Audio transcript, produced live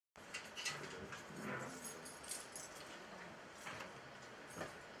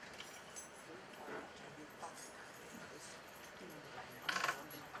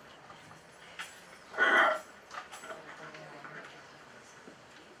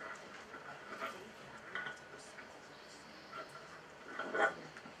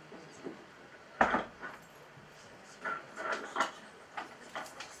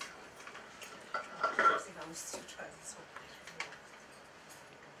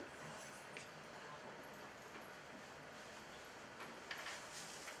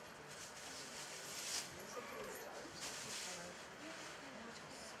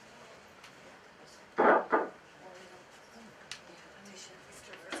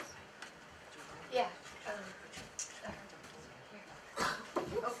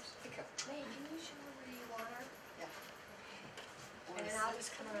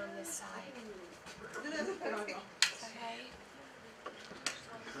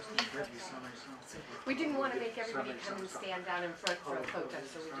We didn't want to make everybody come and stand down in front for a photo,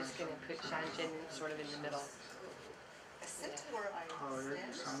 so we're just going to put Shan Jin sort of in the middle.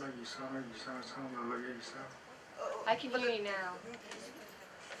 I can hear you now.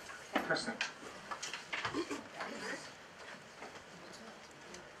 Testing.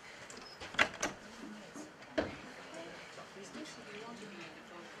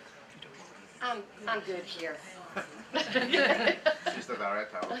 I'm good here. She's the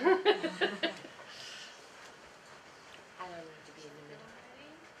director. I don't need to be in the middle.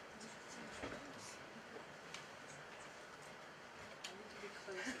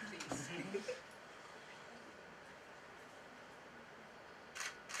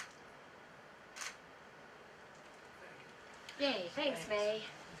 Yay, thanks, May.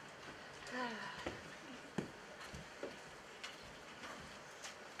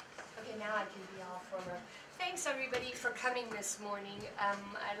 Okay, now I can be all formal. Thanks everybody for coming this morning.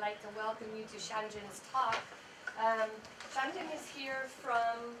 I'd like to welcome you to Shan Jin's talk. Shan Jin is here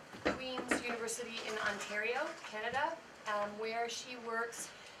from Queen's University in Ontario, Canada, where she works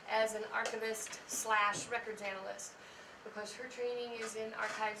as an archivist / records analyst, because her training is in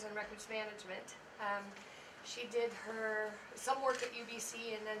archives and records management. She did some work at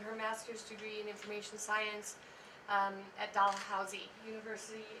UBC and then her master's degree in information science at Dalhousie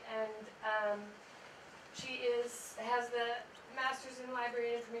University, and she has the master's in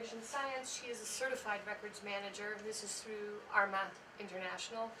library and information science. She is a certified records manager. This is through ARMA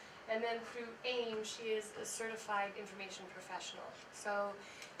International, and then through AIM she is a certified information professional. So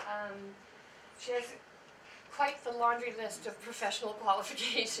she has quite the laundry list of professional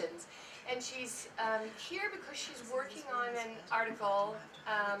qualifications. And she's here because she's working on an article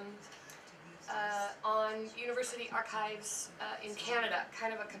on university archives in Canada,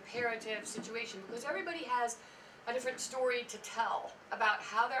 kind of a comparative situation, because everybody has a different story to tell about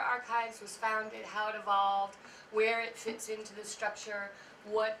how their archives was founded, how it evolved, where it fits into the structure,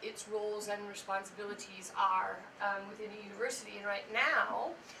 what its roles and responsibilities are within a university. And right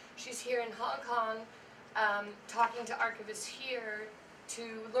now, she's here in Hong Kong talking to archivists here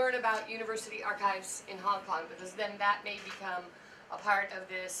to learn about university archives in Hong Kong, because then that may become a part of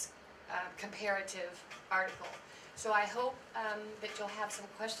this comparative article. So I hope that you'll have some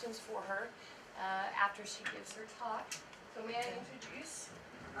questions for her after she gives her talk. So may I introduce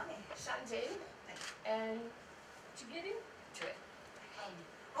Shan Jin, and to get into it.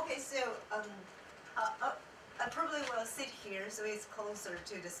 Okay, so I probably will sit here so it's closer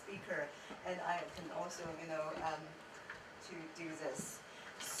to the speaker, and I can also, to do this.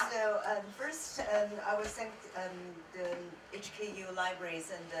 So first, I would thank the HKUL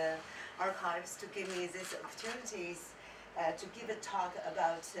libraries and the archives to give me these opportunities to give a talk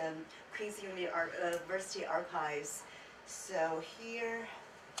about Queen's University archives. So here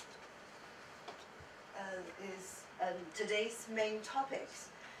is today's main topics.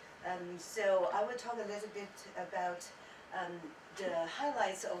 So I will talk a little bit about the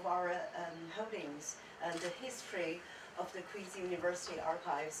highlights of our holdings and the history of the Queen's University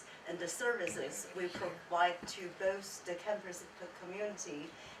archives and the services we provide to both the campus community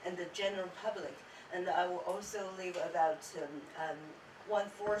and the general public. And I will also leave about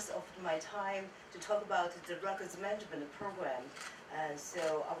 1/4 of my time to talk about the records management program.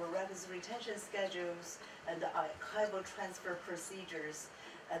 So our records retention schedules and the archival transfer procedures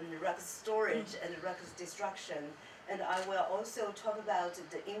and records storage and records destruction. And I will also talk about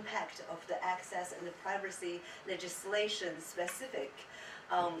the impact of the access and the privacy legislation specific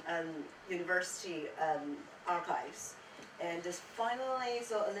on university archives. And finally,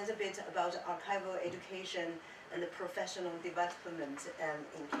 so a little bit about archival education and the professional development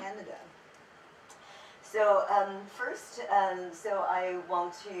in Canada. So first, so I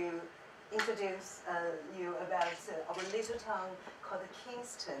want to introduce you about our little town called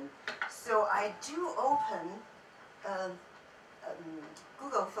Kingston. So I do open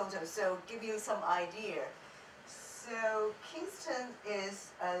Google Photos, so give you some idea. So Kingston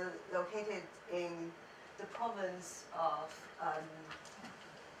is located in the province of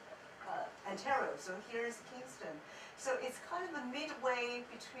Ontario. So here's Kingston. So it's kind of a midway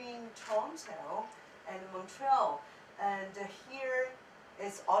between Toronto and Montreal. And here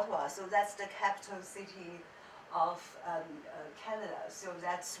is Ottawa. So that's the capital city of Canada. So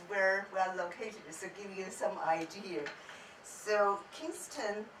that's where we are located. So give you some idea. So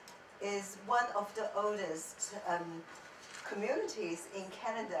Kingston is one of the oldest communities in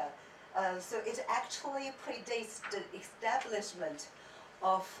Canada. So it actually predates the establishment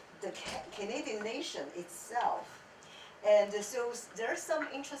of the Canadian nation itself. And so there's some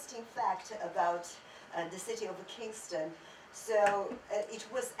interesting fact about the city of Kingston. So it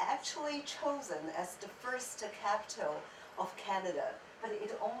was actually chosen as the first capital of Canada, but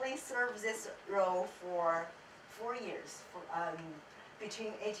it only served this role for 4 years,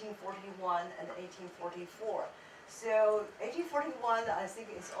 between 1841 and 1844. So 1841, I think,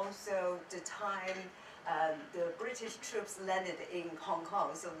 is also the time the British troops landed in Hong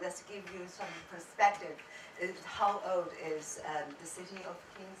Kong. So let's give you some perspective how old is the city of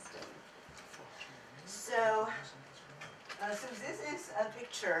Kingston. So this is a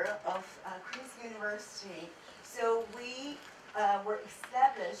picture of Queen's University. So we were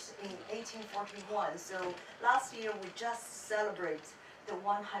established in 1841. So last year we just celebrated the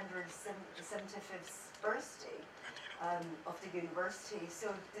 175th birthday of the university.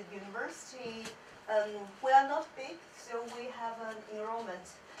 So the university, we are not big, so we have an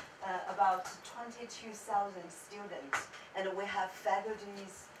enrollment about 22,000 students, and we have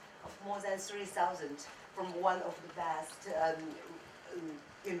faculties of more than 3,000 from one of the best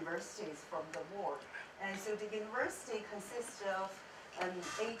universities from the world. And so the university consists of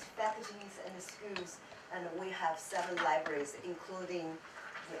 8 faculties and schools, and we have 7 libraries, including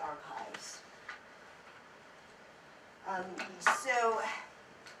the archives. So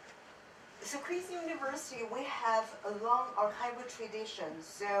Queen's University, we have a long archival tradition.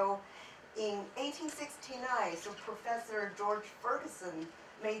 So in 1869, so Professor George Ferguson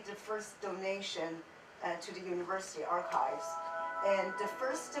made the first donation to the university archives. And the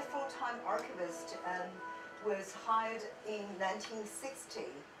first full-time archivist was hired in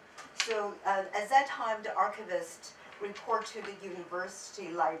 1960. So at that time, the archivist reported to the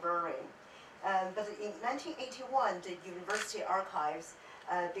university librarian. But in 1981, the university archives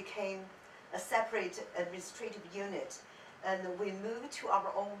became a separate administrative unit, and we moved to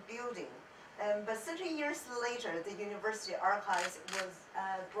our own building. But 30 years later, the university archives was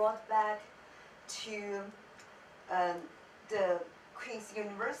brought back to the Queen's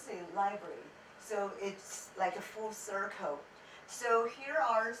University Library. So it's like a full circle. So here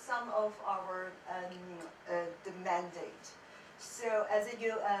are some of our the mandate. So as a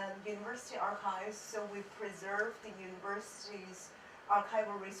university archives, so we preserve the university's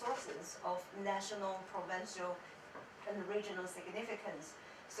archival resources of national, provincial, and regional significance.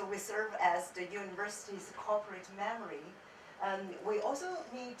 So we serve as the university's corporate memory. We also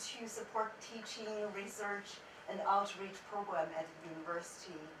need to support teaching, research, and outreach program at the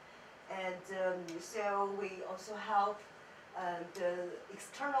university. And so we also help the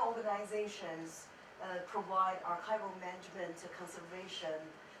external organizations provide archival management conservation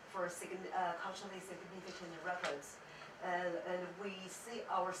for culturally significant records. And we see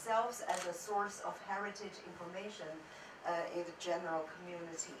ourselves as a source of heritage information in the general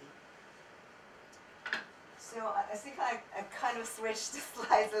community. So I think I kind of switched the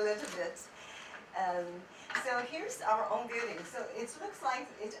slides a little bit. So here's our own building. So it looks like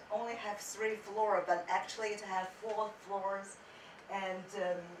it only has 3 floors, but actually it has 4 floors and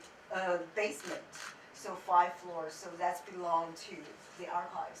a basement. So 5 floors. So that's belong to the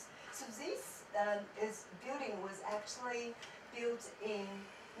archives. So this building was actually built in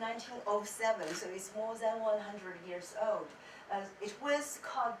 1907. So it's more than 100 years old. It was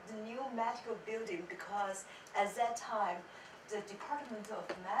called the New Medical Building because at that time, the Department of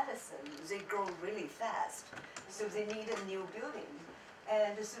Medicine, they grow really fast. So they need a new building.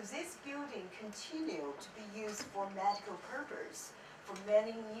 And so this building continued to be used for medical purpose for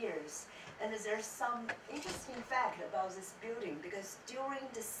many years. And there's some interesting fact about this building because during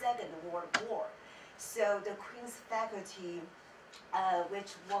the Second World War, so the Queen's faculty,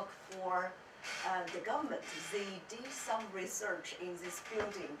 which worked for the government, they did some research in this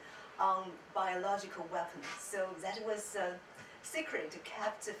building on biological weapons. So that was secret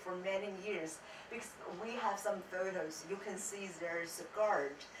kept for many years because we have some photos. You can see there's a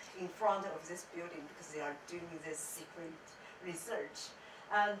guard in front of this building because they are doing this secret research.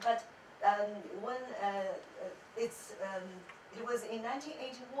 But when it was in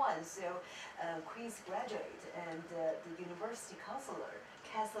 1981, so Queen's graduate and the university counselor,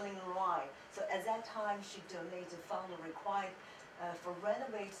 Kathleen Roy. So at that time, she donated funds required for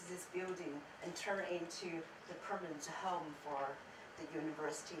renovate this building and turn into the permanent home for the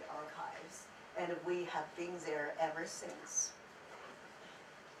university archives. And we have been there ever since.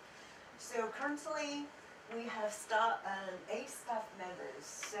 So currently, we have 8 staff members.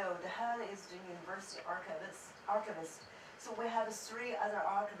 So the head is the university archivist. So we have 3 other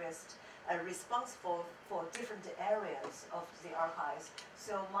archivists responsible for different areas of the archives.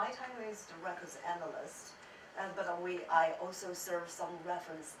 So my title is the Records Analyst, but I also serve some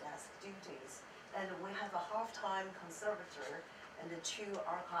reference desk duties. And we have a half-time conservator and 2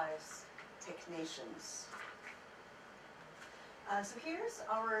 archives technicians. So here's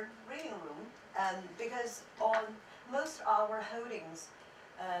our reading room, because most of our holdings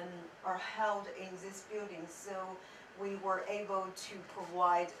are held in this building, so we were able to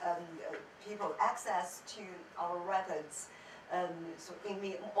provide people access to our records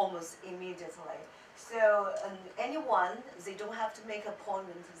almost immediately. So anyone, they don't have to make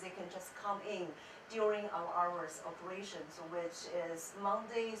appointments, they can just come in during our hours of operations, which is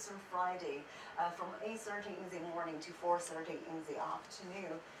Monday through Friday, from 8:30 in the morning to 4:30 in the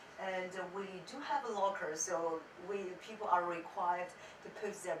afternoon. And we do have a locker, so people are required to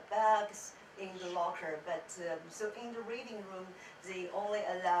put their bags in the locker, but so in the reading room, they only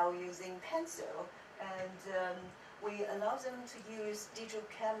allow using pencil, and we allow them to use digital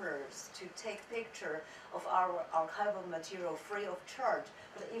cameras to take picture of our archival material free of charge.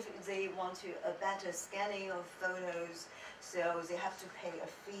 But if they want to a better scanning of photos, so they have to pay a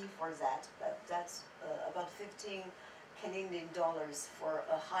fee for that. But that's about 15 Canadian dollars for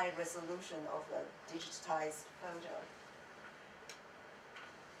a high resolution of a digitized photo.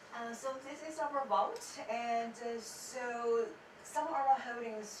 So this is our vault, and so some of our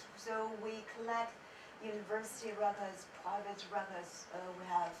holdings, so we collect university records, private records. We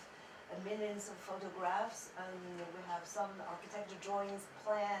have millions of photographs, and we have some architecture drawings,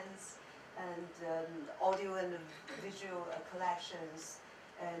 plans, and audio and visual collections,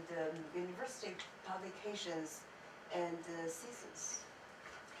 and university publications, and theses.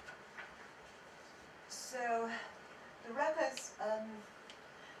 So the records,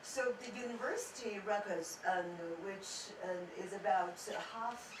 so the university records, which is about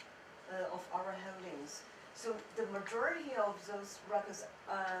half of our holdings. So the majority of those records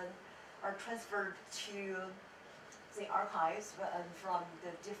are transferred to the archives from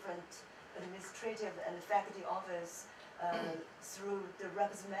the different administrative and faculty office through the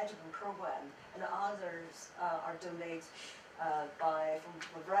records management program, and others are donated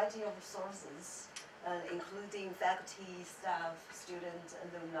from a variety of sources, including faculty, staff, students,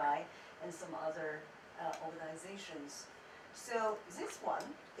 alumni, and some other organizations. So this one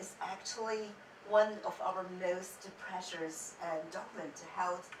is actually one of our most precious documents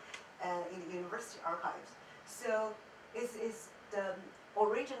held in the university archives. So it is the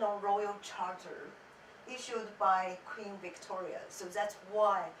original royal charter issued by Queen Victoria. So that's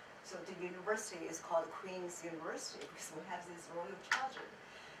why the university is called Queen's University, because we have this royal charter.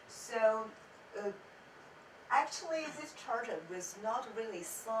 So actually this charter was not really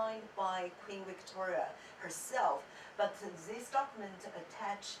signed by Queen Victoria herself, but this document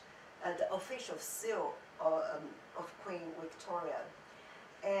attached the official seal of Queen Victoria.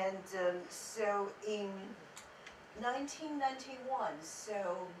 And so in 1991,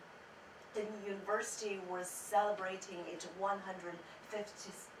 so the university was celebrating its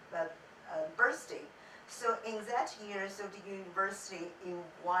 150th birthday. So in that year, so the university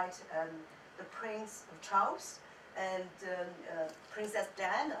invited the Prince of Charles and Princess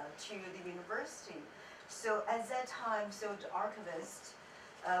Diana to the university. So at that time, so the archivists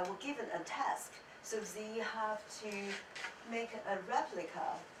were given a task. So they have to make a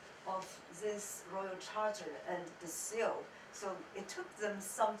replica of this royal charter and the seal. So it took them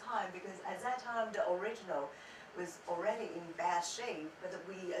some time, because at that time the original was already in bad shape. But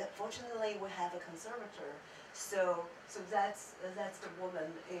fortunately we have a conservator. So that's the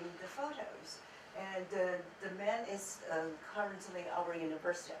woman in the photos, and the man is currently our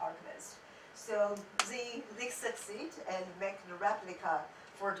university archivist. So they succeed and make the replica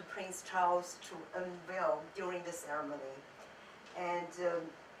for the Prince Charles to unveil during the ceremony. And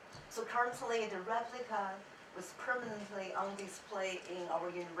so currently the replica was permanently on display in our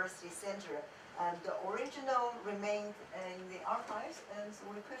university center. And the original remained in the archives, and so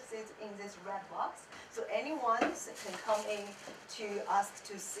we put it in this red box. So anyone can come in to ask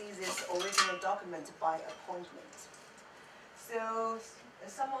to see this original document by appointment. So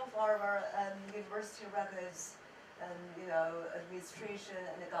some of our university records, administration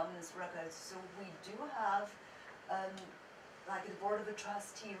and the governance records. So we do have like the Board of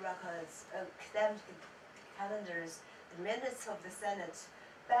Trustee records, academic calendars, the minutes of the Senate,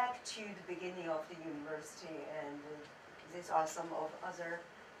 back to the beginning of the university, and these are some of other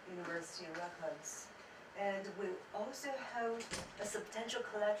university records. And we also hold a substantial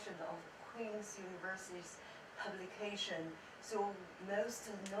collection of Queen's University's publication. So most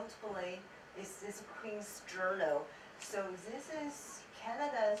notably is this Queen's Journal. So this is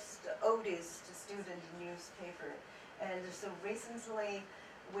Canada's oldest student newspaper. And so recently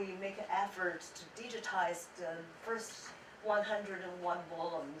we make an effort to digitize the first 101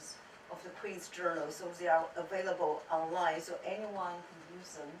 volumes of the Queen's Journal. So they are available online, so anyone can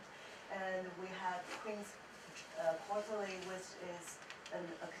use them. And we have Queen's quarterly, which is an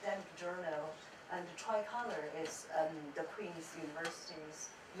academic journal, and Tricolor is the Queen's University's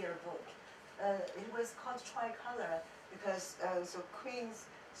yearbook. It was called Tricolor because so Queen's,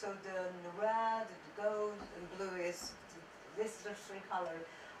 so the red, the gold, and blue is this is the three color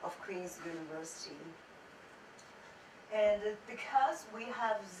of Queen's University. And because we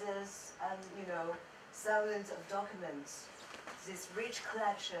have this, thousands of documents, these rich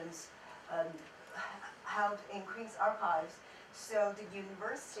collections held in Queen's archives, so the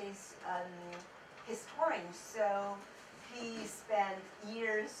university's historian, so he spent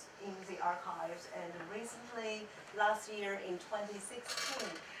years in the archives, and recently, last year in 2016,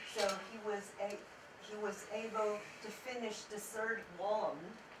 so he was able to finish the third volume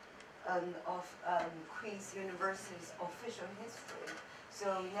of Queen's University's official history.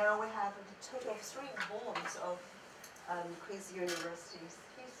 So now we have a total of 3 volumes of Queen's University's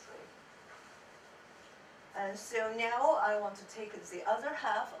history. And so now I want to take the other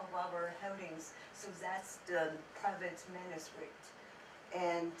half of our holdings, so that's the private manuscript.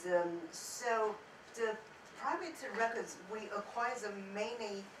 And so the private records, we acquire them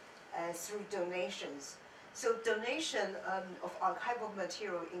mainly through donations. So donation of archival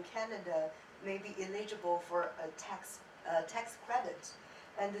material in Canada may be eligible for a tax credit.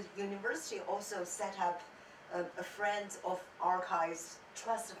 And the university also set up a Friends of Archives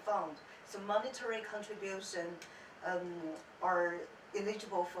Trust Fund. So monetary contribution are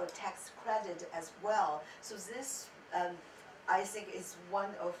eligible for tax credit as well. So this, I think, is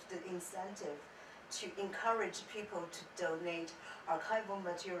one of the incentives to encourage people to donate archival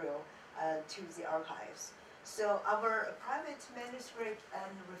material to the archives. So our private manuscript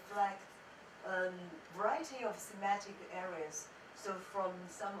reflect a variety of thematic areas. So from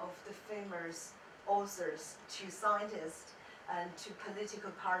some of the famous authors to scientists and to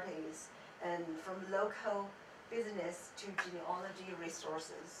political parties, and from local business to genealogy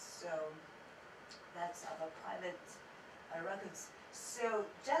resources. So that's our private records. So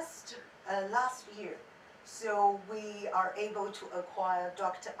just last year, so we are able to acquire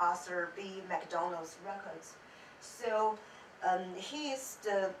Dr. Arthur B. MacDonald's records. So he is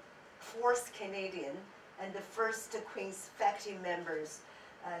the 4th Canadian and the first Queen's faculty members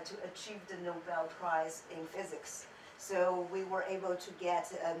to achieve the Nobel Prize in Physics. So we were able to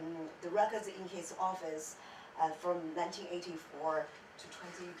get the records in his office from 1984 to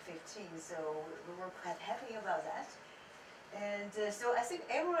 2015. So we were quite happy about that. And so I think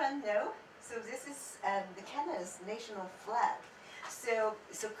everyone knows. So this is the Canada's national flag. So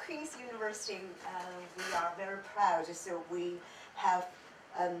Queen's University, we are very proud. So we have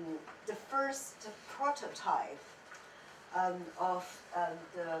the first prototype of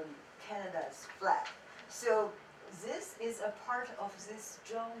the Canada's flag. So this is a part of this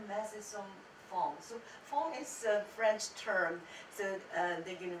John Matheson Fund. So fund is a French term. So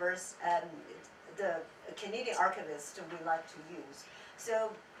the Canadian Archivist we like to use.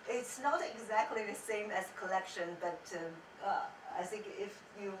 So it's not exactly the same as collection, but I think if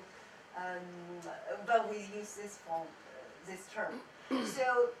you, but we use this form, this term.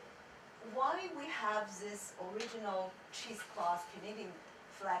 So why we have this original cheesecloth Canadian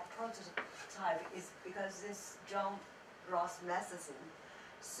flag prototype is because this John Ross Matheson.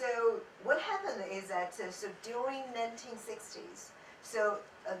 So what happened is that so during 1960s, so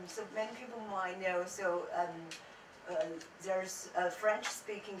many people might know, so there's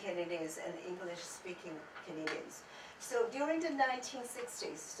French-speaking Canadians and English-speaking Canadians. So during the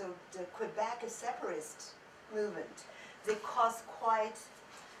 1960s, so the Quebec separatist movement, they caused quite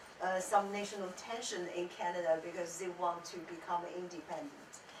some national tension in Canada because they want to become independent.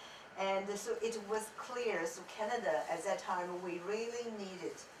 And so it was clear, so Canada at that time, we really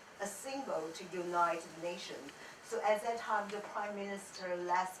needed a symbol to unite the nation. So at that time, the Prime Minister,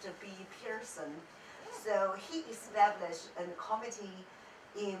 Lester B. Pearson, so he established a committee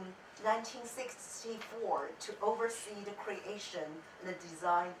in 1964 to oversee the creation and the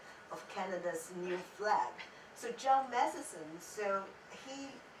design of Canada's new flag. So John Matheson, so he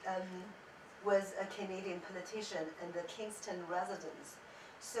was a Canadian politician and a Kingston resident.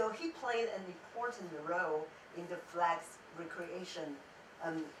 So he played an important role in the flag's recreation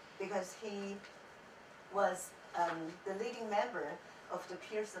because he was the leading member of the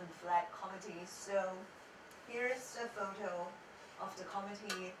Pearson Flag Committee. So here's a photo of the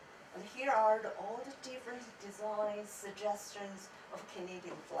committee, and here are all the different designs, suggestions of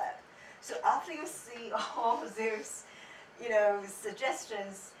Canadian flag. So after you see all those,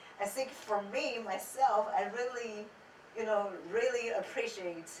 suggestions, I think for me, myself, I really, really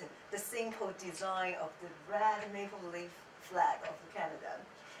appreciate the simple design of the red maple leaf flag of Canada.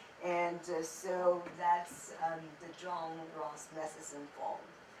 And so that's the John Ross Matheson Fall.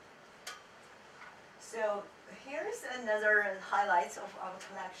 So here's another highlights of our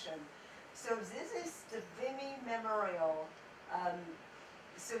collection. So this is the Vimy Memorial.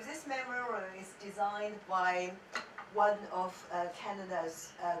 So this memorial is designed by one of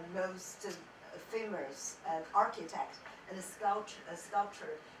Canada's most famous architect and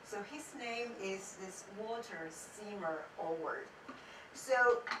sculptor. So his name is this Walter Seymour Allward.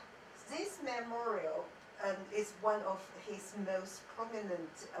 So this memorial is one of his most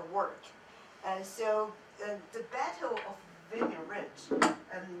prominent work. And so the Battle of Vimy Ridge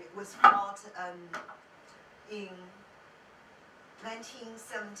was fought in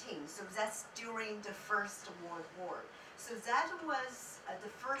 1917. So that's during the First World War. So that was the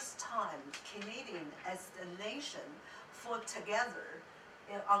first time Canadian as a nation fought together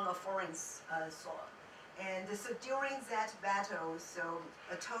on a foreign soil. And so during that battle, so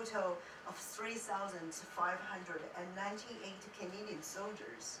a total of 3,598 Canadian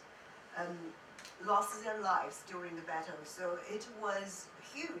soldiers lost their lives during the battle. So it was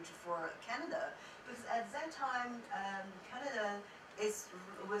huge for Canada, because at that time, Canada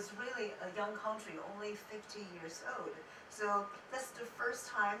was really a young country, only 50 years old. So that's the first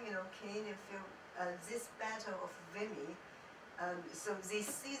time, Canadian feel this battle of Vimy. So they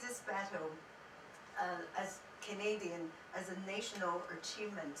see this battle as Canadian, as a national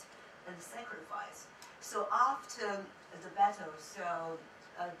achievement and sacrifice. So after the battle, so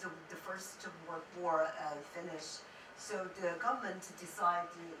the First World War finished, so the government decided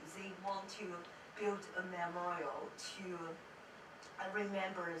they want to build a memorial to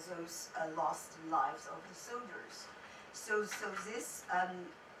remember those lost lives of the soldiers. So this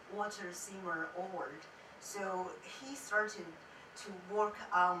Walter Seymour Allward, so he started to work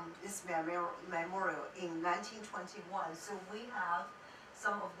on this memorial in 1921. So we have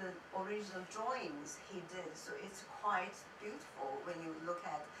some of the original drawings he did. So it's quite beautiful when you look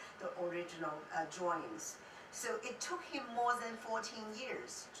at the original drawings. So it took him more than 14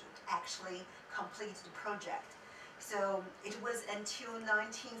 years to actually complete the project. So it was until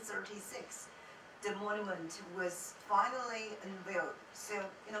 1936 the monument was finally unveiled. So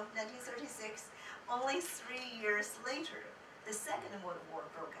 1936, only 3 years later, the Second World War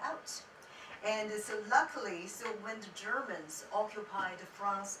broke out. And so luckily, so when the Germans occupied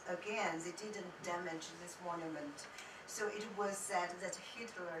France again, they didn't damage this monument. So it was said that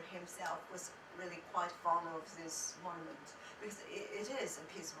Hitler himself was really quite fond of this monument, because it is a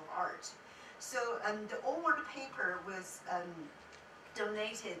piece of art. So the Allward paper was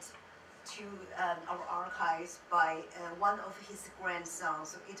donated to our archives by one of his grandsons.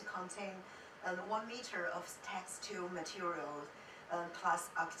 So it contained 1 meter of textile material, plus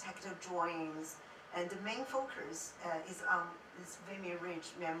architectural drawings, and the main focus is on this Vimy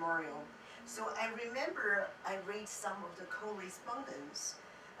Ridge Memorial. So I remember I read some of the correspondence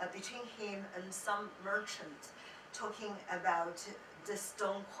between him and some merchant talking about the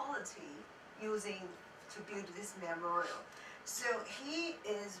stone quality using to build this memorial. So he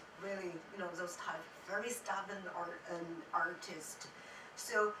is really, those type very stubborn artist.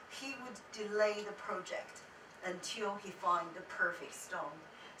 So he would delay the project until he find the perfect stone.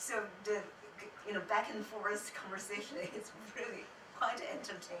 So the back and forth conversation is really quite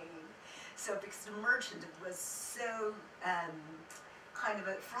entertaining. So because the merchant was so kind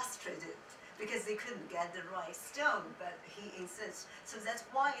of frustrated because they couldn't get the right stone, but he insists. So that's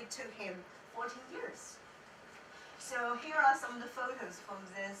why it took him 14 years. So here are some of the photos from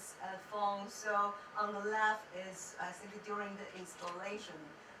this phone. So on the left is, I think, during the installation.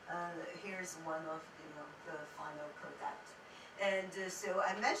 Here's one of the final product. And so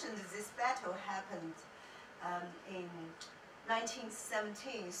I mentioned this battle happened in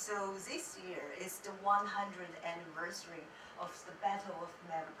 1917. So this year is the 100th anniversary of the Battle of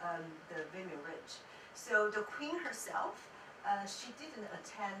the Vimy Ridge. So the Queen herself, she didn't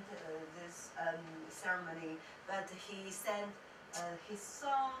attend this ceremony, but he sent his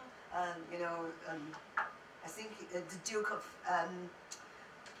son, I think the Duke of,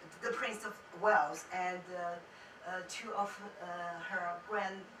 the Prince of Wales, and 2 of her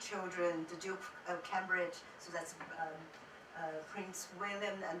grandchildren, the Duke of Cambridge, so that's Prince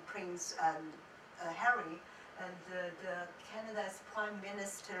William and Prince Harry, and the Canada's Prime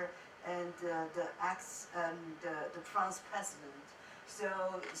Minister, and the France president. So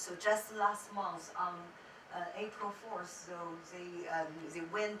just last month on April 4th, so they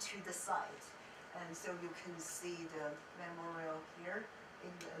went to the site, and so you can see the memorial here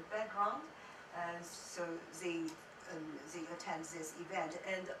in the background. And so they they attend this event,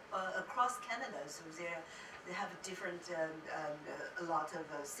 and across Canada, so they have different a lot of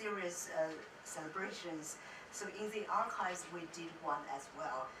serious celebrations. So in the archives, we did one as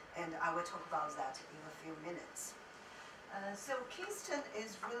well, and I will talk about that in a few minutes. So Kingston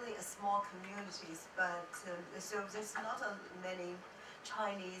is really a small community, but so there's not many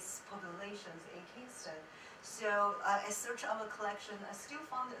Chinese populations in Kingston. So I searched our collection. I still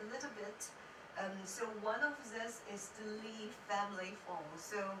found a little bit. So one of this is the Li family phone.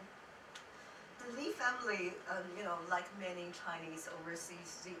 So the Li family, like many Chinese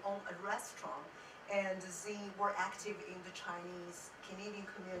overseas, they own a restaurant, and they were active in the Chinese Canadian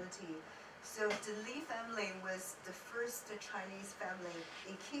community. So the Li family was the first Chinese family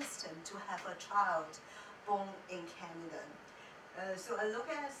in Kingston to have a child born in Canada. So I look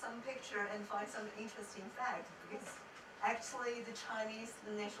at some picture and find some interesting fact, because actually the Chinese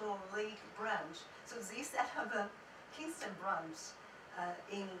National League branch, so they set up a Kingston branch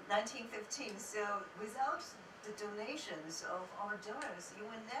in 1915. So without the donations of our donors, you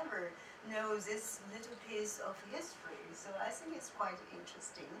will never know this little piece of history. So I think it's quite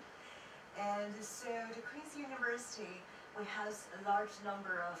interesting. And so the Queen's University, we have a large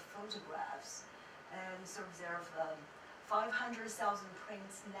number of photographs, and so there are 500,000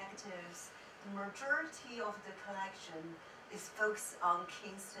 prints, negatives. The majority of the collection is focused on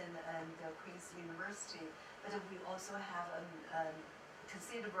Kingston and the Queen's University, but we also have a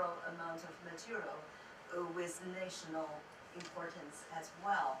considerable amount of material with national importance as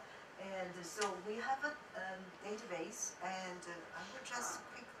well. And so we have a database, and I will just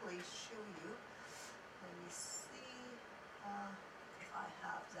quickly show you. Let me see if I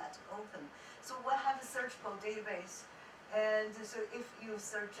have that open. So we have a searchable database, and so if you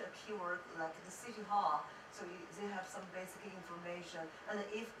search a keyword like the City Hall, so they have some basic information. And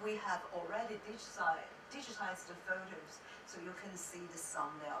if we have already digitized the photos, so you can see the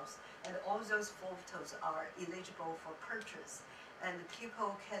thumbnails, and all those photos are eligible for purchase. And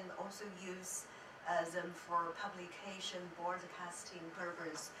people can also use them for publication, broadcasting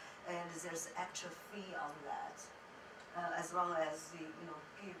purpose, and there's extra fee on that, as long as you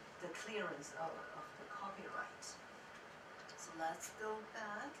give the clearance of the copyright. So let's go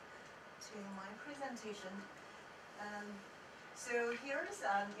back to my presentation. So here's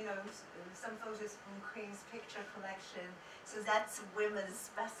some photos from Queen's picture collection. So that's women's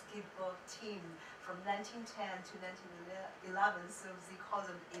basketball team from 1910 to 1911. So they call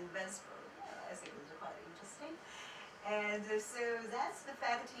them Invincible. I think it was quite interesting. And so that's the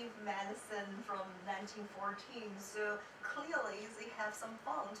Faculty of Medicine from 1914. So clearly they have some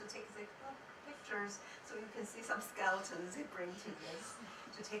fun to take the pictures. So you can see some skeletons they bring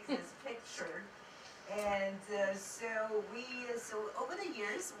to take this picture. And so over the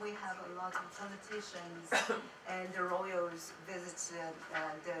years, we have a lot of politicians and the royals visit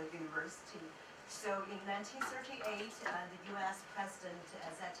the university. So in 1938, the U.S. President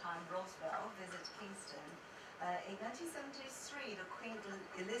at that time, Roosevelt, visited Kingston. In 1973, the Queen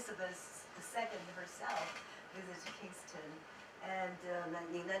Elizabeth II herself visited Kingston. And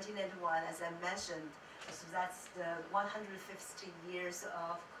in 1991, as I mentioned, so that's the 150 years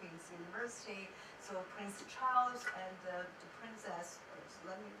of Queen's University. So Prince Charles and the Princess, so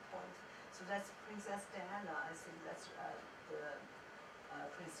let me point, so that's Princess Diana, I think that's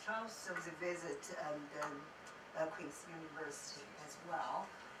Prince Charles, so they visit the Queen's University as well.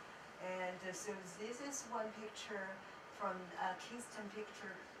 And so this is one picture from Kingston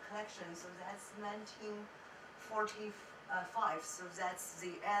Picture Collection, so that's 1945, so that's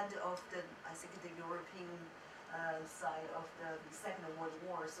the end of I think the European side of the Second World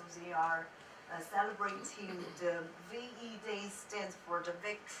War, so they are celebrating the VE Day stands for the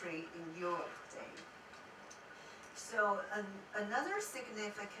Victory in Europe Day. So another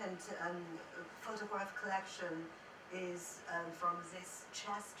significant photograph collection is from this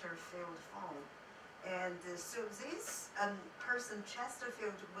Chesterfield phone. And so this person,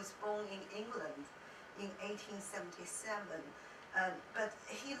 Chesterfield, was born in England in 1877, but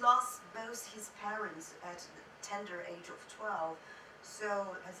he lost both his parents at the tender age of 12.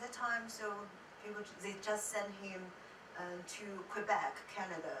 So at that time, they just sent him to Quebec,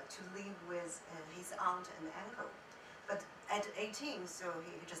 Canada, to live with his aunt and uncle. But at 18, so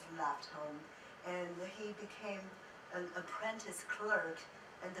he just left home, and he became an apprentice clerk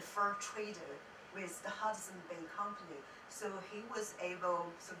and a fur trader with the Hudson Bay Company. So he was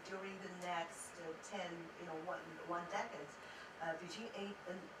able, so during the next one decade, between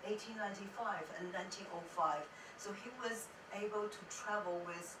 1895 and 1905, so he was able to travel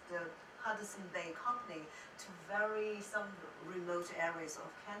with the Hudson Bay Company to some remote areas of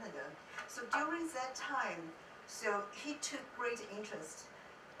Canada. So during that time, So he took great interest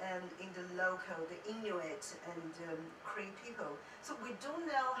in the local, the Inuit and Cree people. So we don't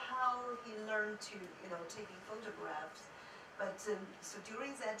know how he learned to, taking photographs. But so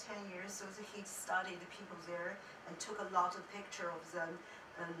during that 10 years, so he studied the people there and took a lot of pictures of them.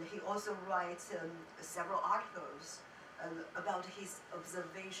 And he also writes several articles about his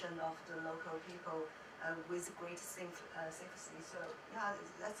observation of the local people with great sympathy. So yeah,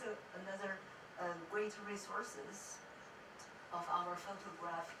 that's another great resources of our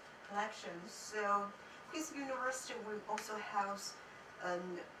photograph collection. So Queen's University will also house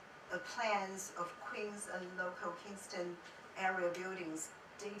plans of Queens and local Kingston area buildings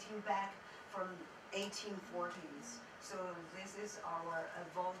dating back from 1840s. So this is our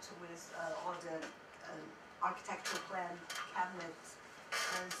vault with all the architectural plan cabinets.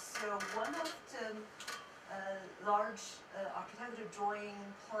 And so one of the large architectural drawing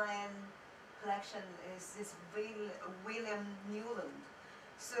plan collection is this William Newland.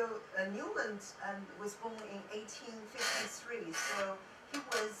 So Newland was born in 1853. So he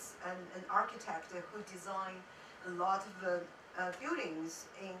was an architect who designed a lot of buildings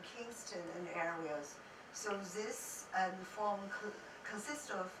in Kingston and areas. So this form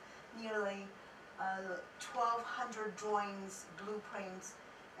consists of nearly 1,200 drawings, blueprints,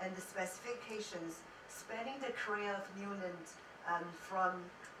 and specifications spanning the career of Newland from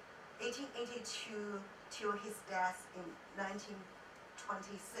 1882 till his death in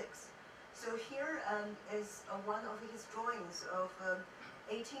 1926. So here is one of his drawings of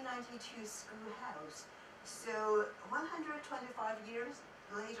 1892 schoolhouse. So 125 years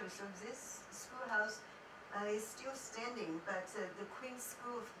later, so this schoolhouse is still standing, but the Queen's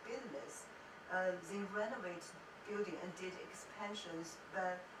School of Business, they renovate building and did expansions,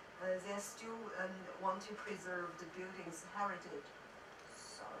 but they still want to preserve the building's heritage.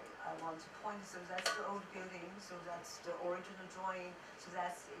 Sorry, I want to point, so that's the old building, so that's the original drawing, so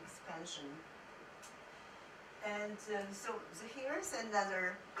that's the expansion. And so here's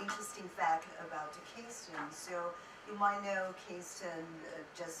another interesting fact about Kingston. So you might know Kingston,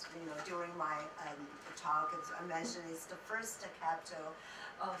 just during my talk, as I mentioned, it's the first capital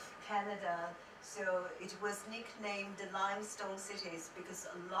of Canada. So it was nicknamed the Limestone Cities because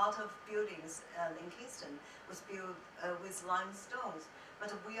a lot of buildings in Kingston was built with limestones.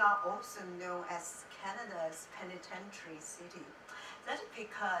 But we are also known as Canada's penitentiary city. That's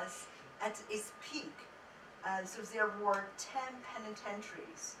because at its peak, so there were 10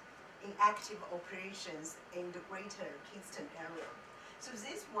 penitentiaries in active operations in the greater Kingston area. So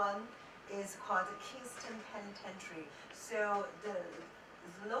this one is called the Kingston Penitentiary. So the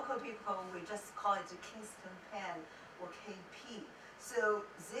local people, we just call it the Kingston Pen or KP. So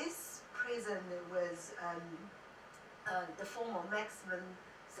this prison was the former maximum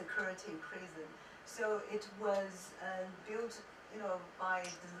security prison. So it was built by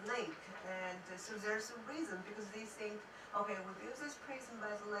the lake, and so there's a reason, because they think, okay, we built this prison by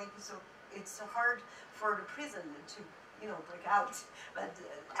the lake, so it's hard for the prison to, break out, but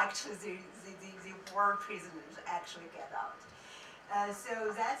actually the war prisoners actually get out.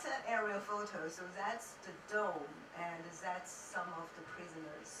 So that's an aerial photo, so that's the dome, and that's some of the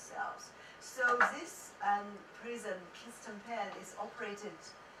prisoners' cells. So this prison, Kingston Pen, is operated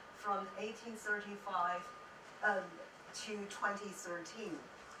from 1835 to 2013.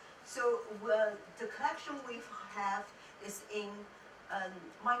 So the collection we have is in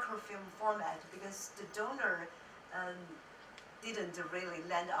microfilm format because the donor didn't really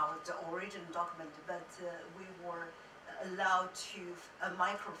lend out the original document, but we were allowed to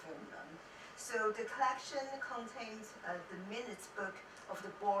microfilm them. So the collection contains the minutes book of the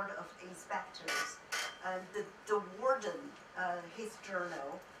Board of Inspectors, the warden, his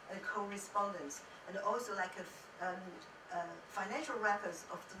journal, and correspondence, and also like financial records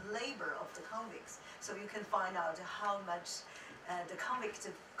of the labor of the convicts. So you can find out how much the convicts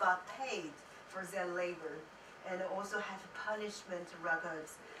got paid for their labor, and also have punishment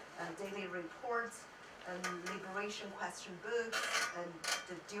records, daily reports, and liberation question books, and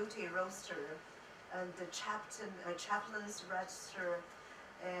the duty roster, and the chaplain's register,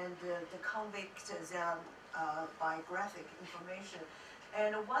 and the convict their biographic information.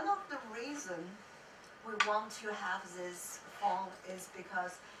 And one of the reasons we want to have this form is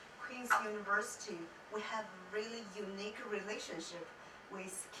because Queen's University, we have a really unique relationship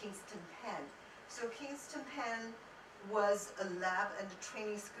with Kingston Pen. So Kingston Pen was a lab and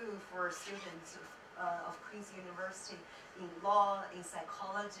training school for students of Queen's University in law, in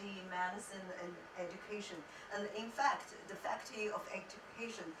psychology, medicine, and education. And in fact, the Faculty of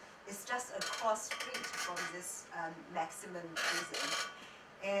Education is just across the street from this maximum prison.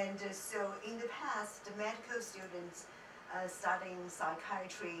 And so in the past, the medical students studying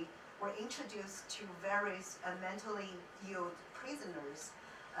psychiatry were introduced to various mentally ill prisoners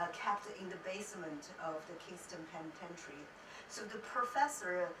kept in the basement of the Kingston Penitentiary. So the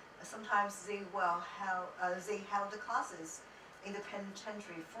professor, sometimes they held the classes in the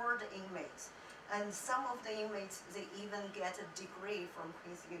penitentiary for the inmates. And some of the inmates, they even get a degree from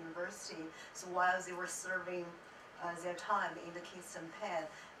Kingston University. So while they were serving their time in the Kingston Pen,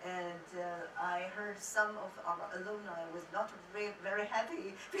 and I heard some of our alumni was not very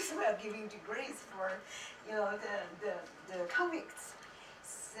happy because we are giving degrees for, the convicts.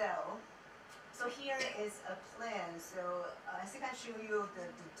 So here is a plan. So I think I show you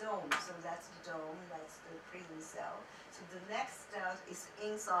the dome. So that's the dome. That's the prison cell. So the next step is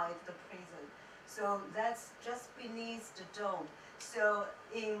inside the prison. So that's just beneath the dome. So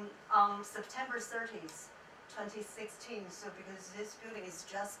on September 30th, 2016, so because this building is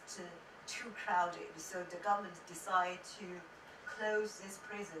just too crowded, so the government decided to close this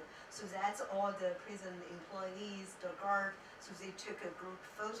prison. So that's all the prison employees, the guard, so they took a group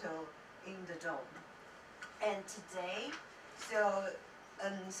photo in the dome. And today, so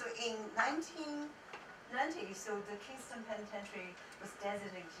in 1990, so the Kingston Penitentiary was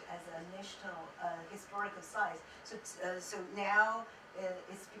designated as a national historical site. So now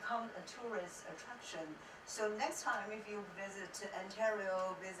it's become a tourist attraction. So next time if you visit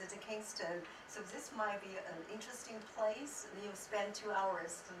Ontario, visit Kingston, so this might be an interesting place. You'll spend 2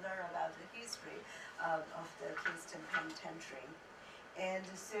 hours to learn about the history of the Kingston Penitentiary. And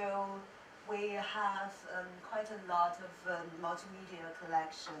so we have quite a lot of multimedia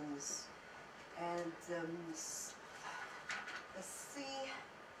collections. And let's see.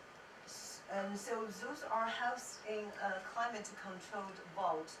 So those are housed in a climate-controlled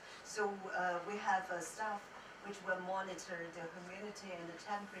vault. So we have staff which will monitor the humidity and the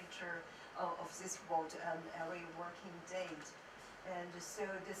temperature of this vault every working day. And so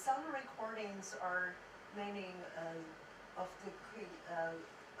the sound recordings are mainly of the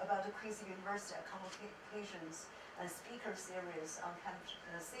about the Queen's University communications and speaker series on campus.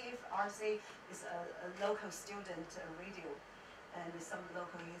 RC is a local student radio, and some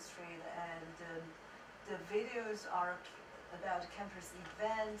local history, and the videos are about campus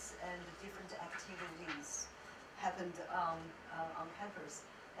events and different activities happened on campus.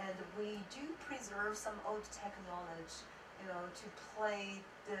 And we do preserve some old technology, to play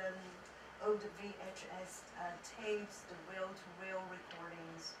the old VHS tapes, the reel-to-reel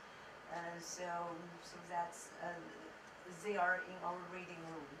recordings, and so that's they are in our reading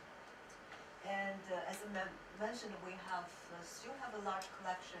room. And as I mentioned, we still have a large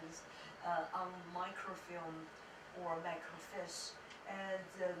collections on microfilm or microfiche, and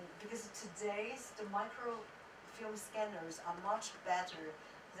because today's the microfilm scanners are much better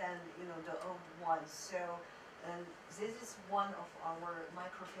than the old ones. So this is one of our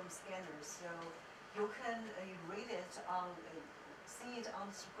microfilm scanners. So you can read it see it on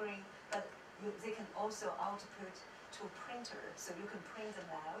the screen, but they can also output to a printer, so you can print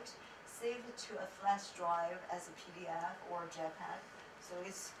them out, save it to a flash drive as a PDF or JPEG. So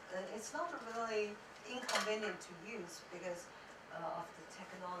it's not really inconvenient to use because of the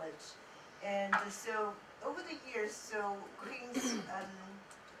technology. And so over the years, so Queens,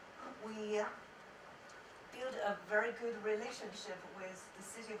 we built a very good relationship with the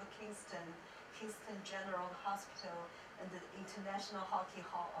City of Kingston, Kingston General Hospital, and the International Hockey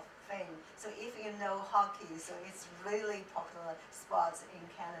Hall of Fame. So if you know hockey, so it's really popular spots in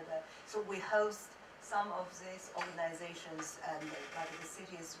Canada. So we host some of these organizations, like the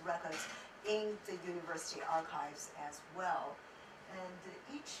city's records, in the university archives as well.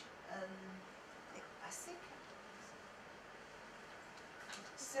 And each, I think,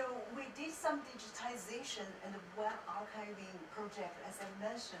 so we did some digitization and web archiving project, as I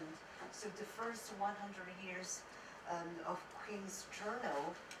mentioned. So the first 100 years of Queen's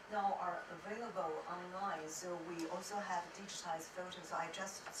Journal now are available online. So we also have digitized photos. I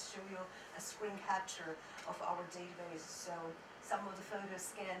just show you a screen capture of our database. So some of the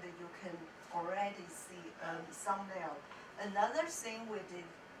photos scanned, you can already see thumbnail. Another thing we did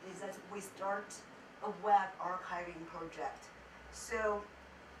is that we start a web archiving project. So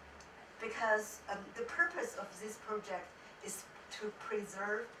because the purpose of this project is to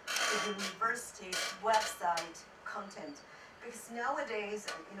preserve the university's website content, because nowadays,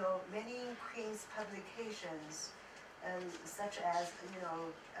 many Queen's publications, such as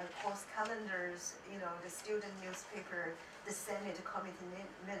course calendars, the student newspaper, the Senate committee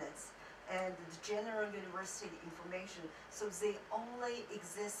minutes, and the general university information, so they only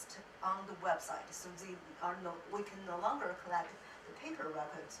exist on the website. So we can no longer collect the paper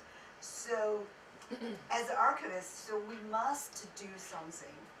records. So, as an archivist, so we must do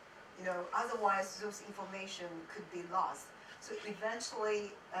something, otherwise those information could be lost. So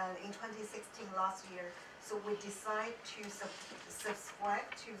eventually, in 2016, last year, so we decided to subscribe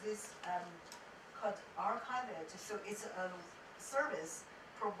to this called Archivist. So it's a service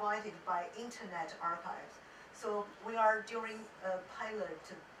provided by Internet Archives. So we are during a pilot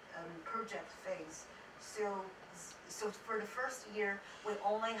project phase. So for the first year, we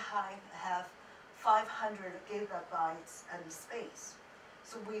only have 500 gigabytes space.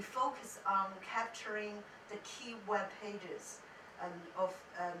 So we focus on capturing the key web pages of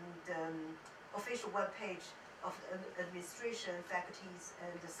the official web page of the administration, faculties,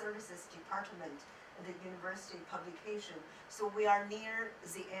 and the services department and the university publication. So we are near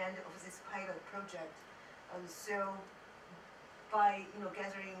the end of this pilot project. So by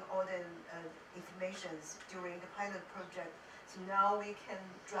gathering all the informations during the pilot project, so now we can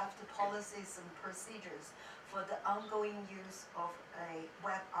draft policies and procedures for the ongoing use of a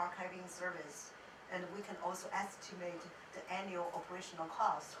web archiving service. And we can also estimate the annual operational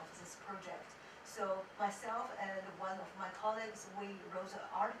cost of this project. So myself and one of my colleagues, we wrote an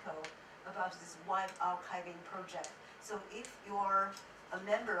article about this web archiving project. So if you're a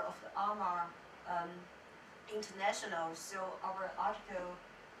member of the ARMA International, so our article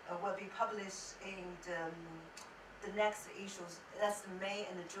will be published in the next issues. That's the May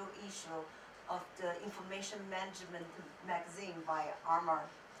and the June issue of the Information Management magazine by ARMA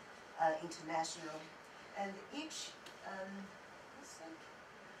International. And each,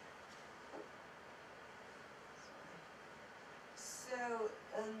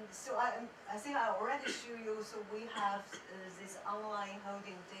 so I think I already showed you, so we have this online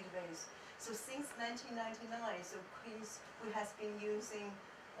holding database. So since 1999, so Queen's, we have been using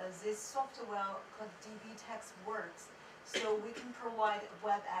this software called DB TextWorks. So we can provide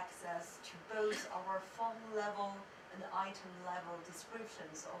web access to both our font level and item level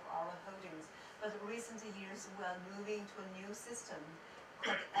descriptions of our holdings. But in recent years, we are moving to a new system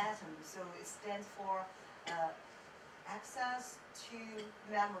called ATOM. So it stands for Access to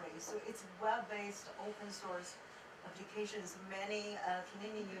Memory. So it's web-based open source applications. Many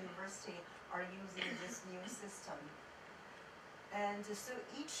Canadian universities are using this new system. And so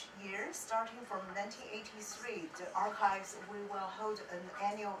each year, starting from 1983, the archives, we will hold an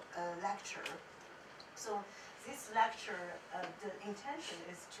annual lecture. So this lecture, the intention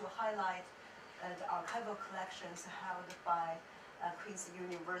is to highlight the archival collections held by Queen's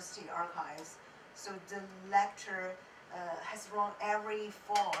University Archives. So the lecture has run every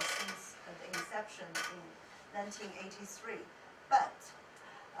fall since the inception in 1983. But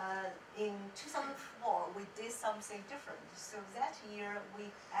in 2004, we did something different. So that year,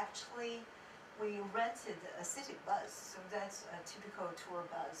 we rented a city bus. So that's a typical tour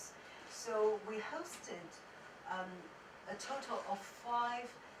bus. So we hosted a total of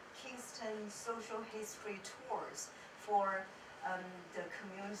 5 Kingston social history tours for the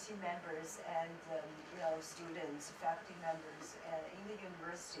community members and students, faculty members in the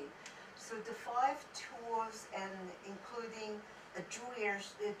university. So the 5 tours, and including a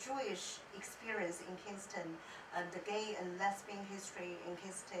Jewish experience in Kingston, and the gay and lesbian history in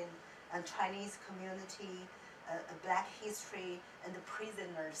Kingston, and Chinese community, a black history, and the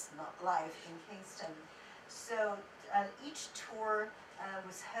prisoners' life in Kingston. So each tour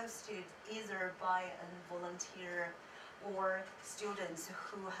was hosted either by a volunteer or students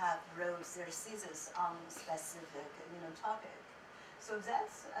who have wrote their thesis on specific topic. So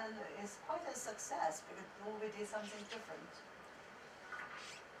that's is quite a success because we did something different.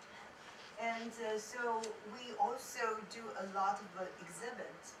 And so we also do a lot of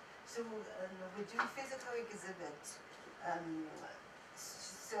exhibits. So we do physical exhibits.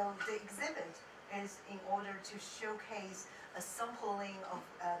 So the exhibit is in order to showcase a sampling of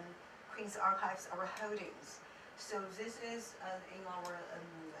Queen's Archives, our holdings. So this is in our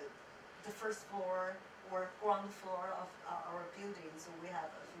the first floor or ground floor of our building. So we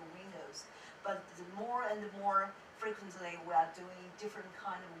have a few windows. But the more and more frequently, we are doing different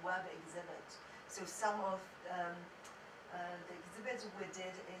kind of web exhibits. So some of the exhibits we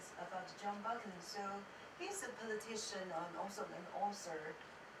did is about John Buchan. So he's a politician and also an author.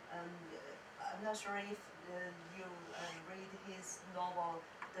 I'm not sure if you read his novel,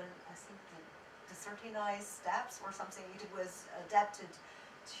 I think the 39 Steps or something. It was adapted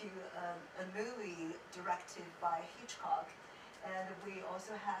to a movie directed by Hitchcock. And we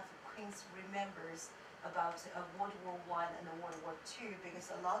also have Queen's Remembers about World War I and World War II,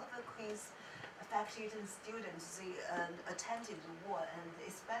 because a lot of the Queen's faculty and students, they attended the war, and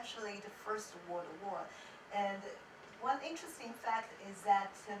especially the First World War. And one interesting fact is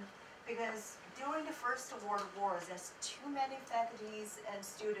that because during the First World War, there's too many faculties and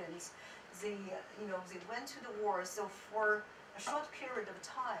students. They went to the war. So for a short period of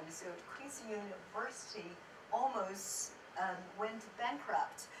time, so Kingston University almost went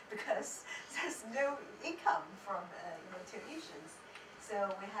bankrupt because there's no income from tuitions.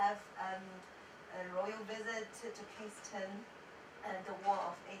 So we have a royal visit to Kingston and the War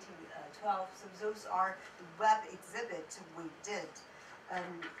of 1812. So those are the web exhibits we did.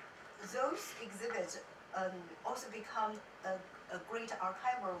 Those exhibits also become a great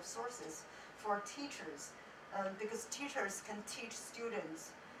archival sources for teachers because teachers can teach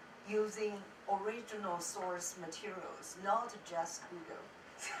students using original source materials, not just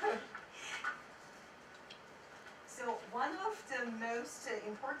Google. So one of the most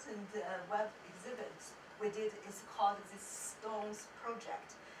important web exhibits we did is called the Stones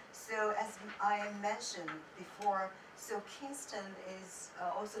Project. So as I mentioned before, so Kingston is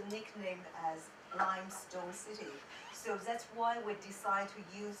also nicknamed as Limestone City. So that's why we decided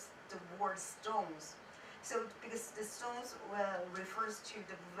to use the word stones. So because the stones refers to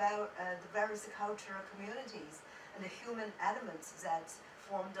the various cultural communities and the human elements that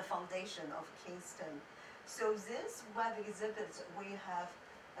form the foundation of Kingston. So this web exhibit, we have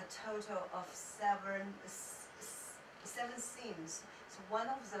a total of seven themes. So one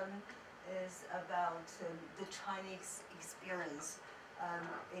of them is about the Chinese experience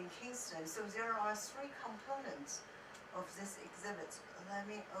in Kingston. So there are three components of this exhibit. Let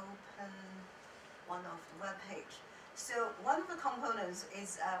me open one of the web page. So one of the components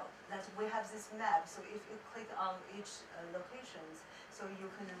is that we have this map. So if you click on each location, so you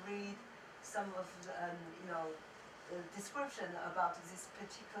can read some of the description about this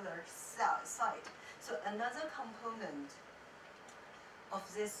particular site. So another component of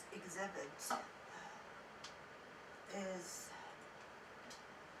this exhibit is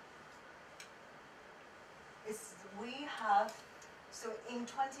we have, so in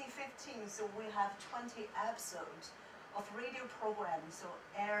 2015, so we have 20 episodes of radio programs, so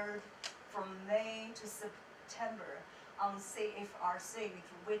aired from May to September on CFRC,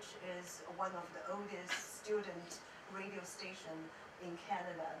 which is one of the oldest student radio station in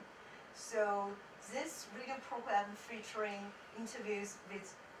Canada. So this radio program featuring interviews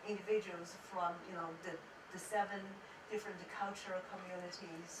with individuals from the 7 different cultural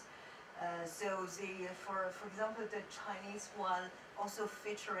communities. So for example, the Chinese one also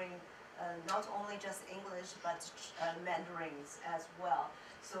featuring not only just English but Mandarins as well.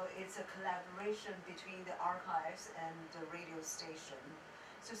 So it's a collaboration between the archives and the radio station.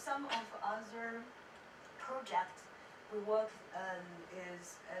 So some of other projects we work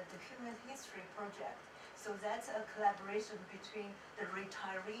is the Human History Project. So that's a collaboration between the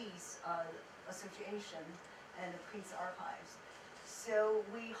Retirees Association and the Queen's Archives. So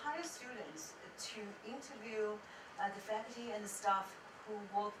we hire students to interview the faculty and the staff who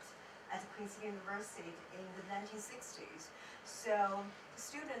worked at Queen's University in the 1960s. So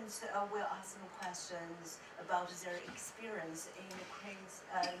students will ask them questions about their experience in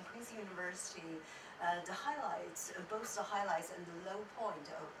Queen's University, the highlights, both the highlights and the low point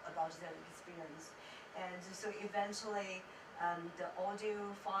about their experience. And so eventually the audio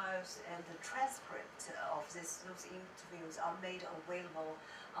files and the transcript of those interviews are made available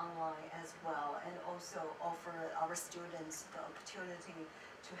online as well, and also offer our students the opportunity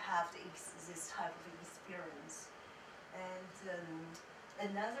to have this type of experience. And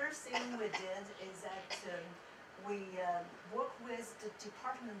another thing we did is that we work with the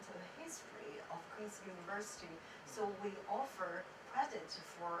Department of History of Queen's University, so we offer credit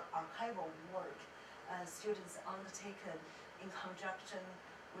for archival work students undertaken in conjunction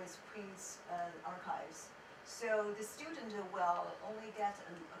with Queen's Archives. So the student will only get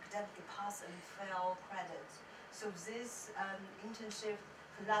an academic pass and fail credit. So this internship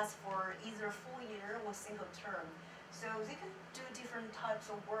can last for either full year or single term. So they can do different types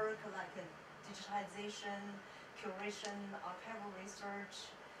of work like digitization, curation, archival research,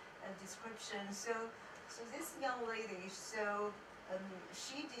 and description. So this young lady,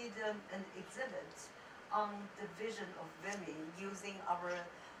 she did an exhibit on the vision of Vimy using our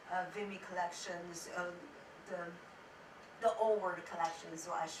Vimy collections, the old world collection.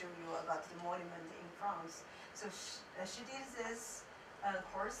 So I show you about the monument in France. So she did this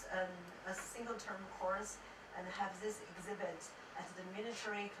course, a single term course, and have this exhibit at the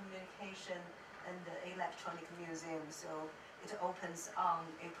Military Communication and the Electronic Museum. So it opens on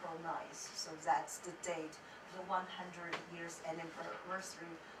April 9th. So that's the date of the 100 years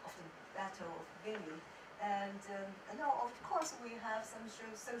anniversary of the Battle of Vimy. And now, of course, we have some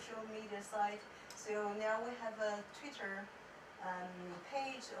social media site. So now we have a Twitter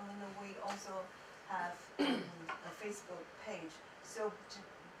page, and we also have a Facebook page. So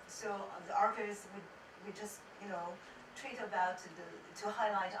the archivists we just tweet about to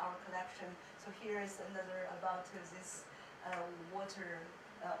highlight our collection. So here is another about this water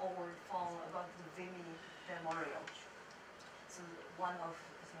award fall about the Vimy Memorial. So one of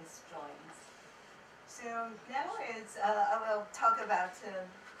his drawings. So now I will talk about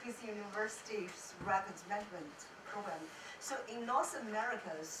Kingston University's records management program. So in North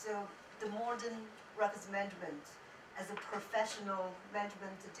America, so the modern records management as a professional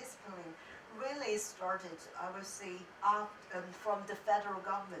management discipline really started, I would say, from the federal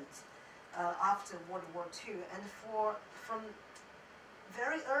government after World War II, and from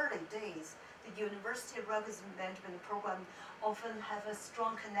very early days, the University Records Management Program often have a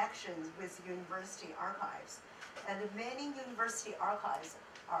strong connection with university archives, and many university archives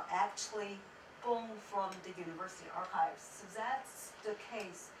are actually born from the university archives. So that's the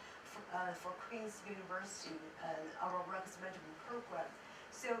case for Queen's University, our records management program.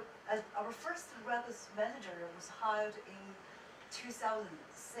 So our first records manager was hired in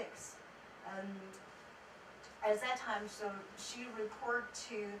 2006. At that time, so she reported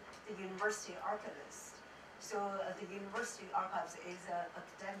to the university archivist. So the university archives is an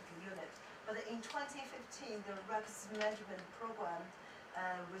academic unit. But in 2015, the records management program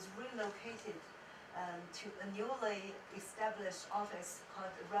was relocated to a newly established office called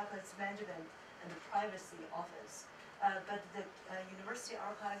the Records Management and Privacy Office. But the university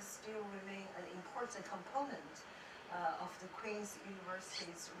archives still remain an important component of the Queen's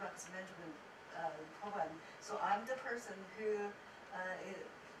University's records management program. So I'm the person who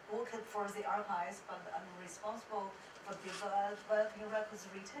worked for the archives, but I'm responsible for developing records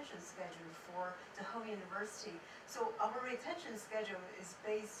retention schedule for the whole university. So our retention schedule is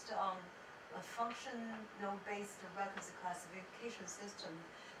based on a functional-based records classification system.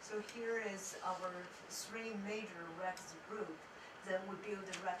 So here is our three major records group. Then we build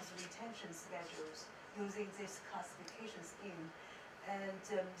the records retention schedules using this classification scheme. And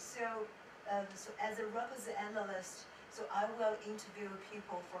so as a records analyst, so I will interview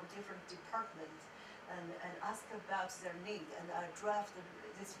people from different departments and ask about their need, and I draft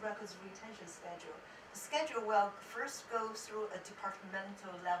this records retention schedule. The schedule will first go through a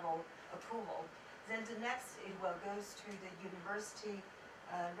departmental level approval. Then the next, it will goes to the university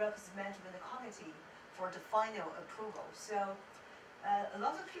records management committee for the final approval. So a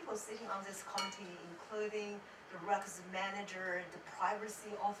lot of people sitting on this committee, including the records manager, the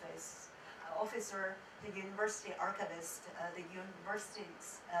privacy officer, the university archivist, the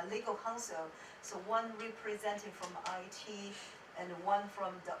university's legal counsel. So one representing from IT and one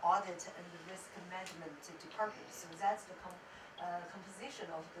from the audit and the risk management department. So that's the composition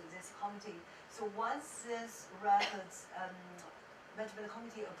of this committee. So once this records management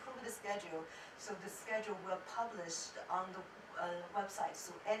committee approved the schedule, so the schedule will publish on the website,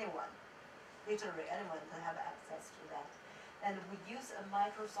 so anyone, literally anyone can have access to that. And we use a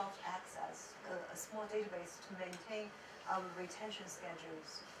Microsoft Access, a small database to maintain our retention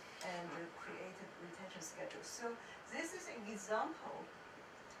schedules and create retention schedules. So this is an example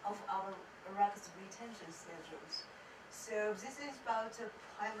of our records retention schedules. So this is about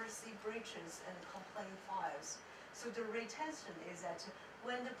privacy breaches and complaint files. So the retention is that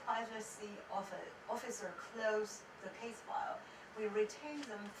when the privacy officer closes the case file, we retain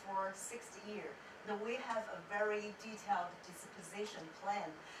them for 60 years. Now we have a very detailed disposition plan.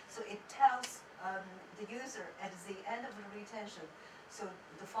 So it tells the user at the end of the retention, so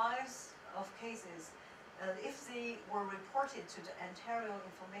the files of cases, if they were reported to the Ontario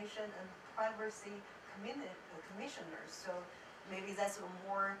Information and Privacy Commissioners, so maybe that's a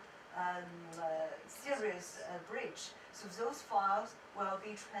more serious breach. So those files will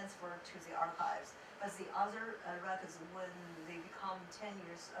be transferred to the archives. But the other records, when they become 10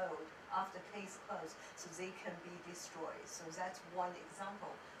 years old after case closed, so they can be destroyed. So that's one example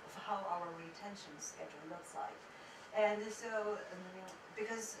of how our retention schedule looks like. And so,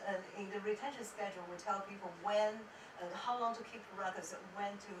 because in the retention schedule, we tell people when, how long to keep records,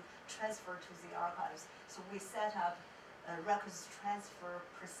 when to transfer to the archives. So we set up records transfer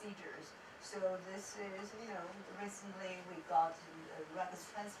procedures. So this is, recently we got records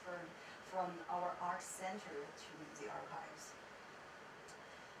transferred from our art center to the archives.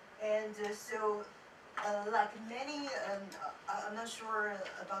 And so, like many, I'm not sure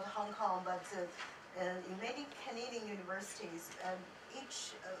about Hong Kong, but in many Canadian universities,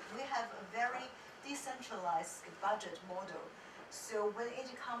 we have a very decentralized budget model. So when it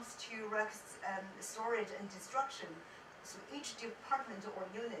comes to records storage and destruction, so each department or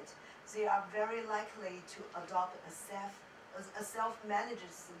unit, they are very likely to adopt a a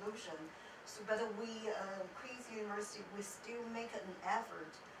self-managed solution. So, but we, Queen's University, we still make an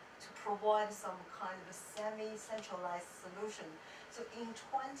effort to provide some kind of a semi-centralized solution. So in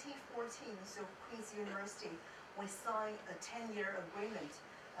 2014, so Queen's University, we signed a 10-year agreement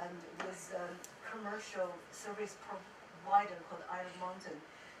with a commercial service provider called Iron Mountain.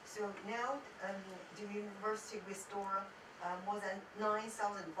 So now the university will store more than 9,000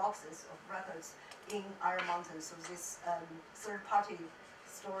 boxes of records in Iron Mountain. So this third-party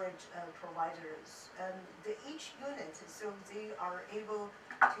storage providers. Each unit, so they are able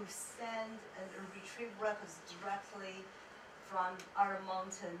to send and retrieve records directly from Iron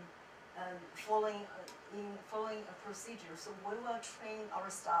Mountain, following a procedure. So we will train our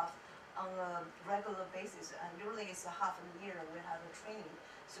staff on a regular basis, and usually it's a half a year we have a training.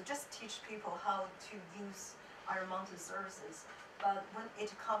 So just teach people how to use Iron Mountain services. But when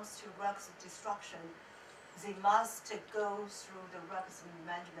it comes to records destruction, they must go through the records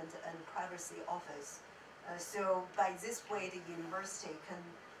management and privacy office. So by this way, the university can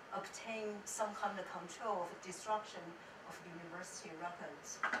obtain some kind of control of destruction of university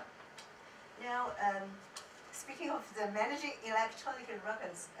records. Now, speaking of the managing electronic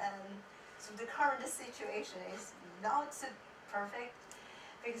records, so the current situation is not perfect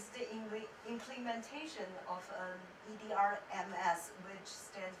because the implementation of EDRMS, which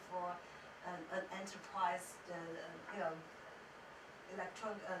stands for an enterprise,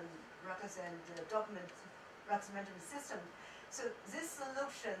 electronic records and document records management system. So this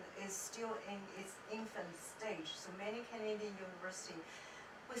solution is still in its infant stage. So many Canadian universities,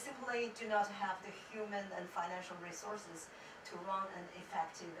 we simply do not have the human and financial resources to run an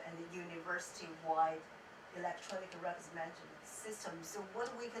effective and university-wide electronic records management system. So what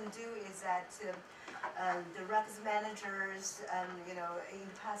we can do is that the records managers, in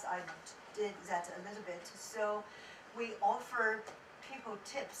the past I did that a little bit. So we offer people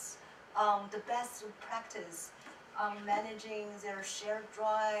tips on the best practice on managing their shared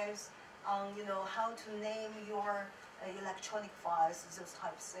drives, on how to name your electronic files, those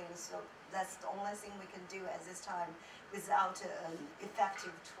types of things. So that's the only thing we can do at this time without an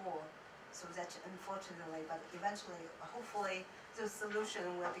effective tool. So that unfortunately, but eventually, hopefully, the solution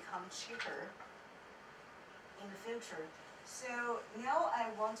will become cheaper in the future. So now I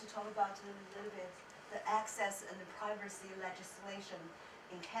want to talk about a little bit the access and the privacy legislation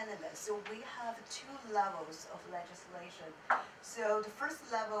in Canada. So we have two levels of legislation. So the first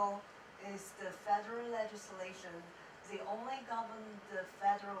level is the federal legislation. They only govern the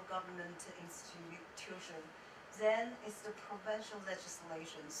federal government institution. Then it's the provincial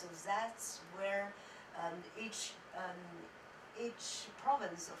legislation. So that's where each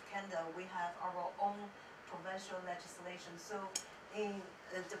province of Canada, we have our own provincial legislation. So in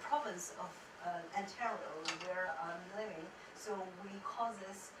the province of Ontario, where I'm living, so we call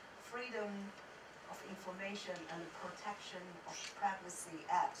this Freedom of Information and Protection of Privacy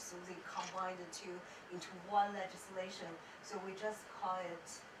Act. So they combined the two into one legislation. So we just call it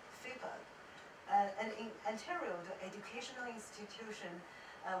FIPA. And in Ontario, the educational institution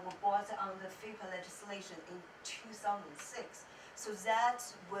were brought under FIPA legislation in 2006. So that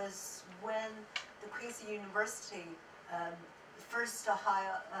was when the Queen's University first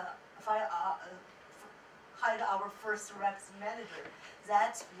hired our first records manager.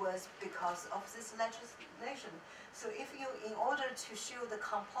 That was because of this legislation. So if you, in order to show the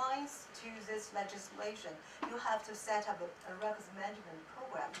compliance to this legislation, you have to set up a records management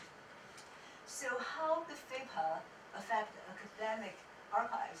program. So how the FIPA affect academic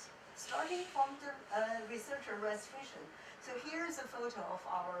archives? Starting from the researcher registration. So here's a photo of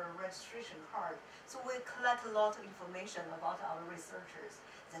our registration card. So we collect a lot of information about our researchers,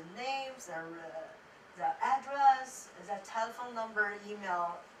 the names, the address, the telephone number,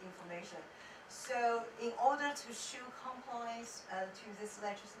 email information. So in order to show compliance to this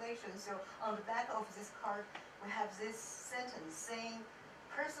legislation, so on the back of this card, we have this sentence saying,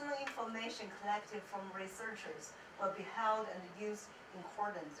 personal information collected from researchers will be held and used in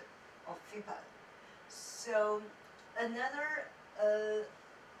accordance of FIPA. So another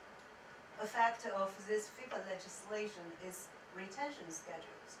effect of this FIPA legislation is retention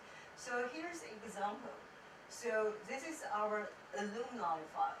schedules. So here's an example. So this is our alumni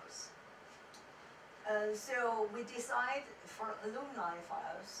files. So we decide for alumni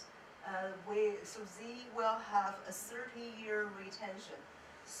files, so they will have a 30-year retention.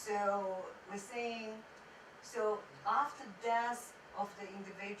 So we're saying, so after death of the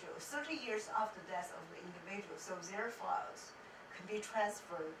individual, 30 years after death of the individual, so their files can be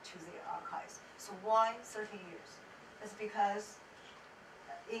transferred to the archives. So why 30 years? It's because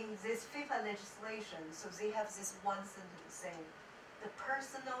in this FIFA legislation, so they have this one sentence saying, the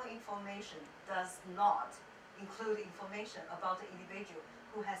personal information does not include information about the individual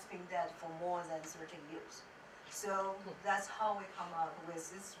who has been dead for more than 30 years. So that's how we come up with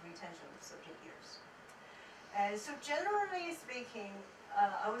this retention of 30 years. And so generally speaking,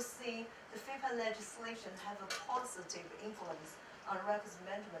 I would say the FIFA legislation have a positive influence on records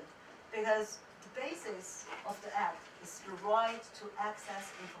management because the basis of the act is the right to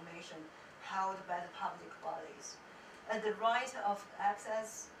access information held by the public bodies. And the right of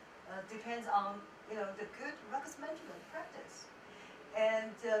access depends on the good records management practice.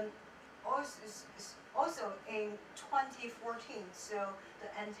 And also in 2014, so the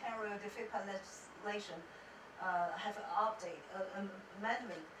Ontario the FIFA legislation have an update,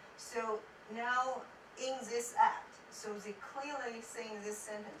 amendment. So now in this act, so they clearly say in this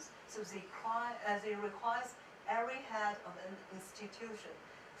sentence, so they require every head of an institution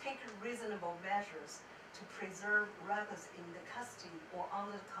take reasonable measures to preserve records in the custody or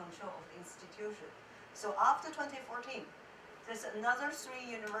under the control of the institution. So after 2014, there's another 3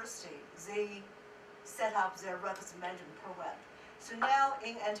 universities, they set up their records management program. So now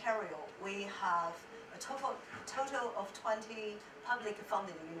in Ontario, we have a total of 20 public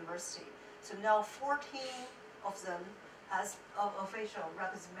funded university. So now 14 of them has an official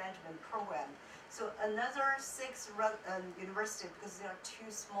records management program. So another 6 universities, because they are too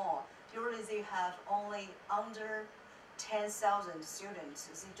small, usually they have only under 10,000 students.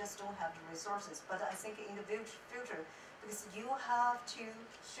 So they just don't have the resources. But I think in the future, because you have to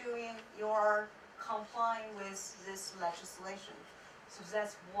show in your complying with this legislation. So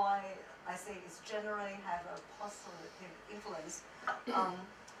that's why I say it's generally have a positive influence on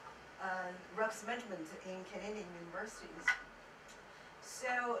records management in Canadian universities.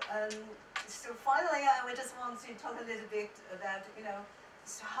 So, so finally, I would just want to talk a little bit about,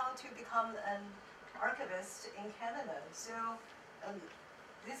 so how to become an archivist in Canada. So,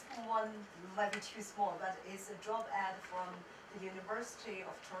 this one might be too small, but it's a job ad from the University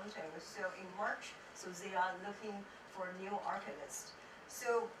of Toronto. So in March, so they are looking for a new archivist.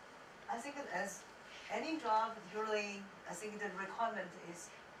 So I think as any job, usually I think the requirement is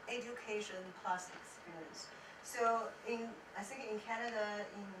education plus experience. So I think in Canada,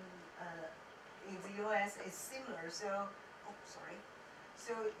 in the US, it's similar. So,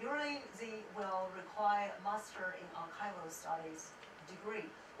 So usually they will require a master in archival studies degree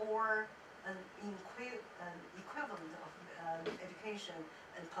or an equivalent of education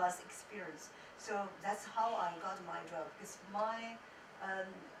and plus experience. So that's how I got my job. Because I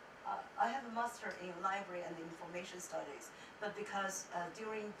have a master in library and information studies, but because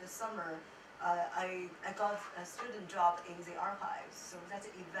during the summer I got a student job in the archives, so that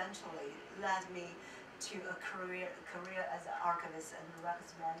eventually led me to a career as an archivist and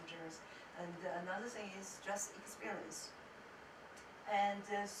records managers. And another thing is just experience. And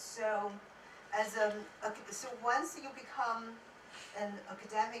so once you become an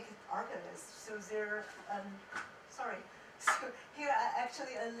academic archivist, so there, so here are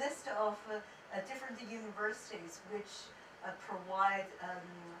actually a list of different universities which provide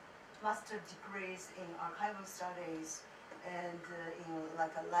master degrees in archival studies and in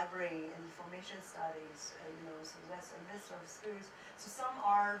like a library and information studies. So that's a list of schools. So some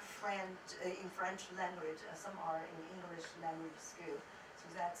are in French language, some are in English language school. So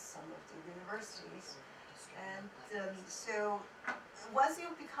that's some of the universities. And so once you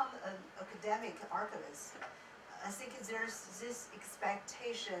become an academic archivist, I think there's this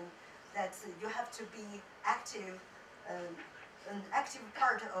expectation that you have to be active, an active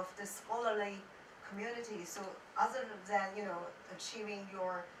part of the scholarly community. So other than achieving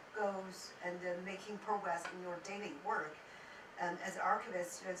your goals and making progress in your daily work, as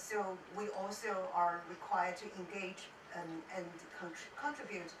archivists, so we also are required to engage and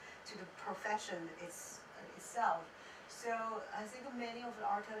contribute to the profession itself. So I think many of the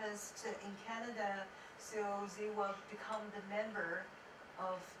archivists in Canada, so they will become the member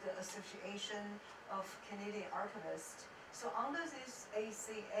of the Association of Canadian Archivists. So under this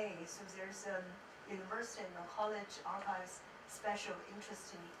ACA, so there's a university and a college archives special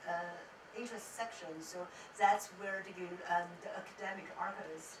interest section. So that's where the academic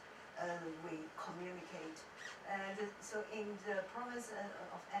archivists we communicate. And so in the province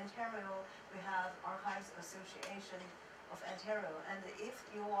of Ontario, we have Archives Association of Ontario. And if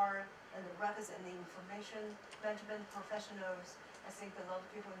you are the records and the information management professionals, I think a lot of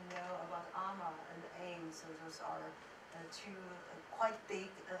people know about ARMA and AIM. So those are two quite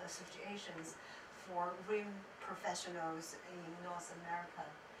big associations for RIM professionals in North America.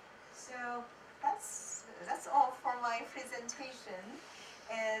 So that's all for my presentation.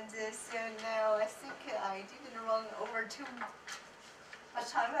 And so now I think I didn't run over too much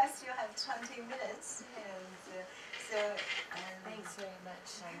time. I still have 20 minutes. And so. Thanks very much,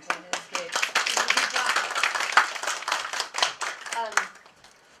 Shan Jin. It was good. You did a good job.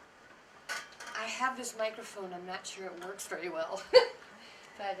 I have this microphone. I'm not sure it works very well.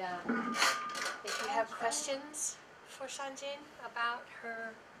 But if you have questions for Shan Jin about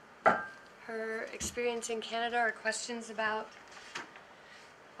her experience in Canada or questions about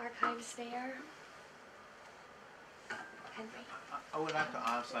archives there, Henry? I would like to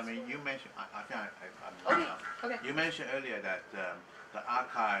ask, I mean, you mentioned, I think Okay. you mentioned earlier that the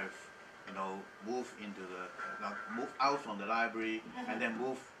archive, move into move out from the library and then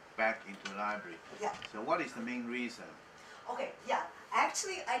move back into the library. Yeah. So what is the main reason? Okay, yeah.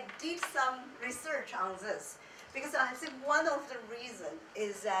 Actually, I did some research on this because I think one of the reasons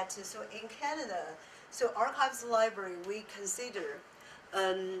is that so in Canada, so archives library we consider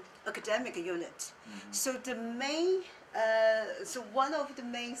an academic unit. So the main, so one of the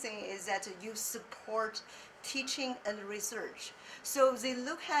main thing is that you support teaching and research. So they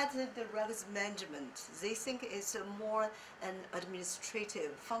look at the records management. They think it's more an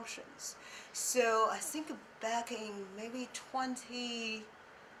administrative functions. So I think back in maybe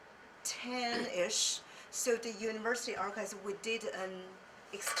 2010-ish, so the university archives, we did an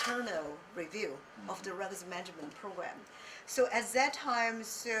external review of the records management program. So at that time,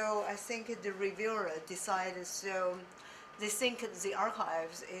 so I think the reviewer decided, so they think the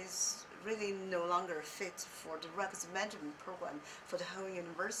archives is really no longer fit for the records management program for the whole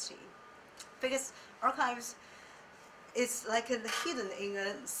university. Because archives is like hidden in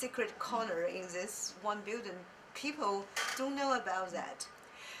a secret corner in this one building. People don't know about that.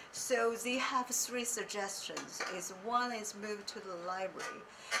 So they have three suggestions. One is move to the library.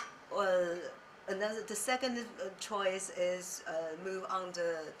 The second choice is move on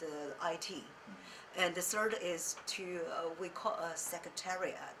the IT. And the third is to, we call a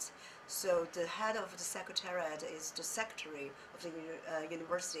secretariat. So the head of the secretariat is the secretary of the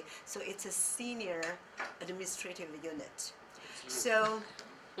university. So it's a senior administrative unit. So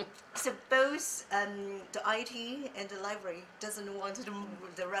both the IT and the library doesn't want to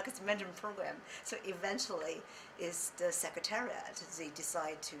move the records management program. So eventually, it's the secretariat. They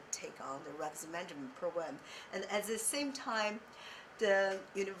decide to take on the records management program. And at the same time, the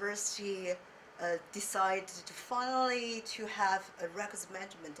university decided to finally to have a records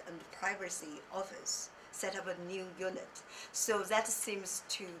management and privacy office, set up a new unit. So that seems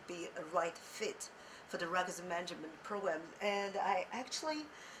to be a right fit for the records management program. And I actually,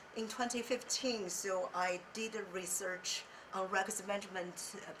 in 2015, so I did a research on records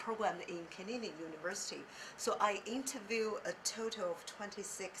management program in Canadian University. So I interviewed a total of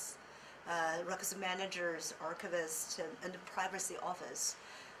 26 records managers, archivists, and the privacy office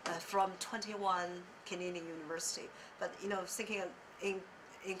from 21 Canadian University. But thinking in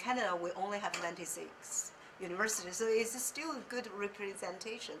Canada, we only have 96 universities, so it's still a good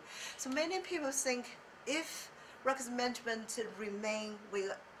representation. So many people think if records management remain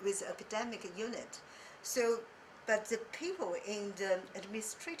with academic unit, but the people in the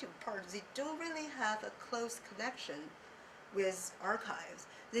administrative part, they don't really have a close connection with archives.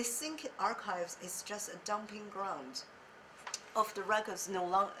 They think archives is just a dumping ground of the records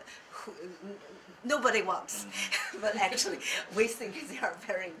nobody wants. But actually, we think they are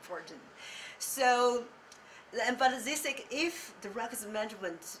very important. So, but they think if the records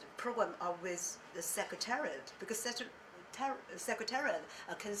management program are with the secretariat, because secretariat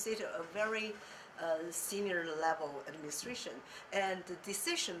are considered a very senior level administration, and the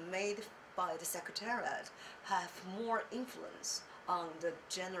decision made by the secretariat have more influence on the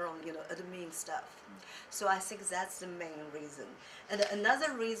general, admin stuff. So I think that's the main reason. And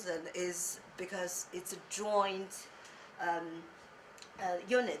another reason is because it's a joint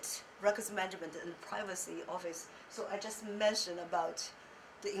unit, records management and privacy office. So I just mentioned about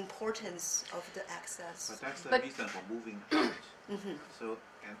the importance of the access. But that's the reason for moving out. So,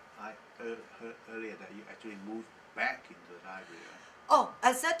 and I heard earlier that you actually moved back into the library. Right? Oh,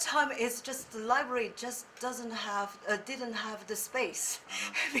 at that time, it's just the library just didn't have the space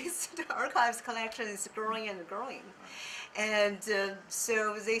because the archives collection is growing and growing, and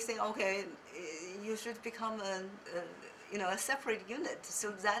so they think, okay, you should become a separate unit.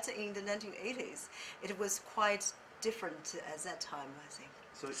 So that in the 1980s, it was quite different at that time, I think.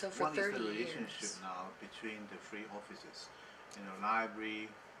 So for what is 30 the relationship years. now between the three offices, library,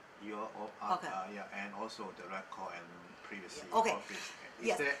 your and also the record and privacy office?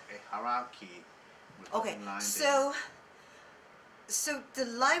 Is there a hierarchy? Okay, so the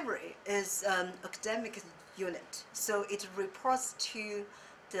library is an academic unit. So it reports to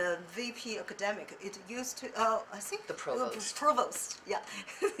the VP academic. It used to, I think The provost. Provost, yeah.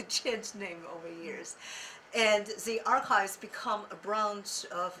 It changed name over years. And the archives become a branch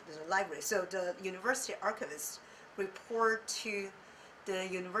of the library. So the university archivists report to the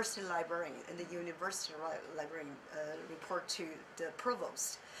university librarian, and the university librarian report to the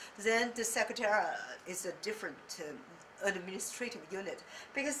provost. Then the secretariat is a different administrative unit,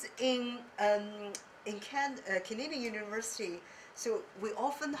 because in Canadian University, so we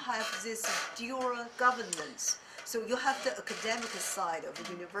often have this dual governance. So you have the academic side of the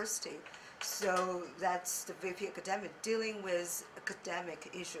university. So that's the VP academic dealing with academic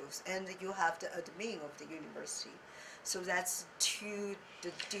issues, and you have the admin of the university. So that's the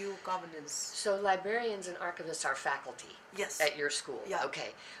dual governance. So librarians and archivists are faculty. Yes. At your school. Yeah. Okay.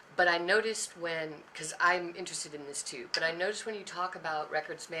 But I noticed because I'm interested in this too, but I noticed when you talk about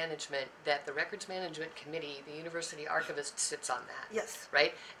records management that the records management committee, the university archivist sits on that. Yes.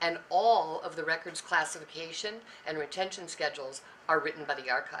 Right? And all of the records classification and retention schedules are written by the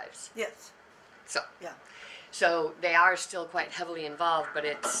archives. Yes. So. Yeah. So they are still quite heavily involved, but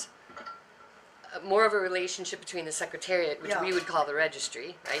it's more of a relationship between the secretariat, which we would call the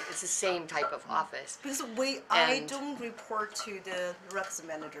registry, right? It's the same type of office. Because I don't report to the records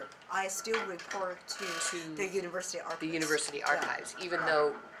manager. I still report to the university archives. The university archives, even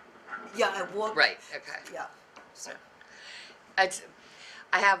though. Yeah, I work. Right. Okay. Yeah. So. I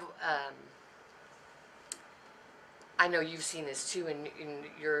have. I know you've seen this too in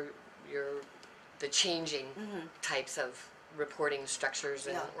the changing types of reporting structures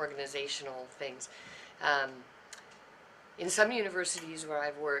and organizational things. In some universities where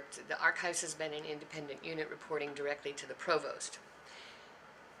I've worked, the archives has been an independent unit reporting directly to the provost.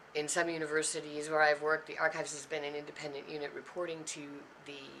 In some universities where I've worked, the archives has been an independent unit reporting to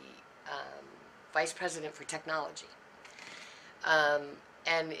the vice president for technology.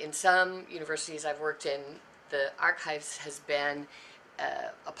 And in some universities I've worked in, the archives has been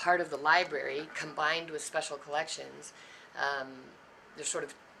a part of the library combined with special collections. There's sort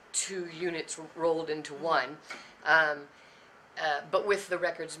of two units rolled into one, but with the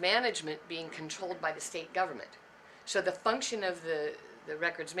records management being controlled by the state government. So the function of the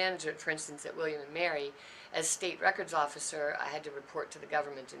records management, for instance, at William & Mary, as state records officer, I had to report to the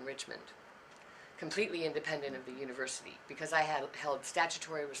government in Richmond, completely independent of the university, because I had held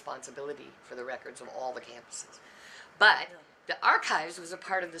statutory responsibility for the records of all the campuses. But the archives was a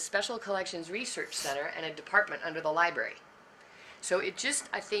part of the Special Collections Research Center and a department under the library. So it just,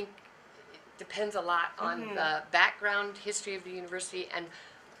 I think, it depends a lot on the background history of the university and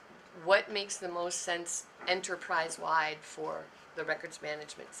what makes the most sense enterprise-wide for the records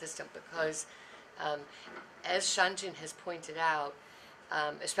management system. Because, as Shan Jin has pointed out,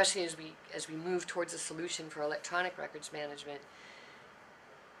 especially as we move towards a solution for electronic records management,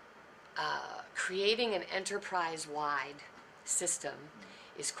 creating an enterprise-wide system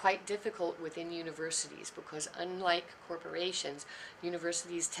is quite difficult within universities, because unlike corporations,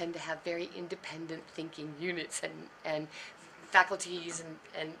 universities tend to have very independent thinking units and faculties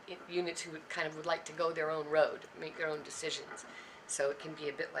and units who would like to go their own road, make their own decisions. So it can be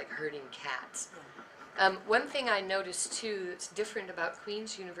a bit like herding cats. One thing I noticed too that's different about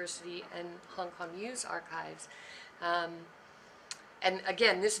Queen's University and Hong Kong U's archives, and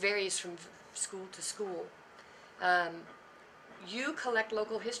again this varies from school to school, you collect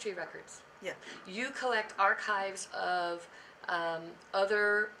local history records. Yeah. You collect archives of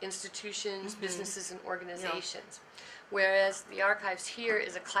other institutions, businesses, and organizations. Whereas the archives here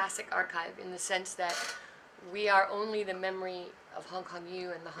is a classic archive in the sense that we are only the memory of Hong Kong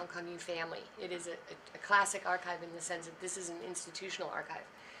U and the Hong Kong U family. It is a classic archive in the sense that this is an institutional archive.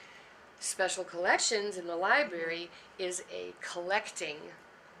 Special collections in the library is a collecting,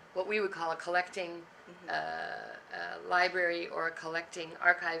 what we would call a collecting library or a collecting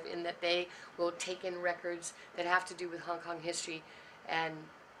archive, in that they will take in records that have to do with Hong Kong history and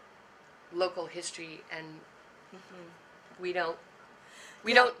local history, and we don't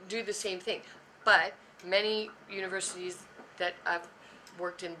do the same thing. But many universities that I've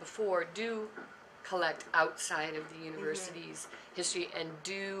worked in before do collect outside of the university's history and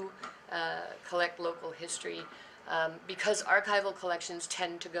do collect local history, because archival collections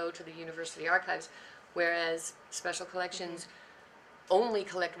tend to go to the university archives, whereas special collections only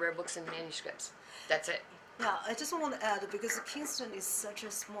collect rare books and manuscripts. That's it. Yeah, I just want to add, because Kingston is such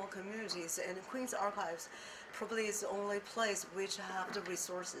a small community, and Queen's Archives probably is the only place which have the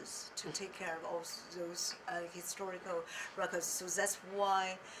resources to take care of all those historical records. So that's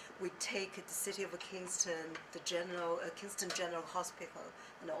why we take the city of Kingston, the Kingston General Hospital,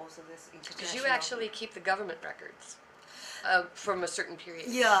 and also this international. Because you actually keep the government records from a certain period.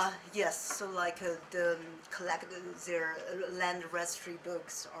 Yeah, yes. So like the their land registry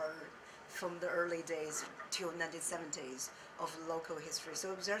books are from the early days till 1970s of local history.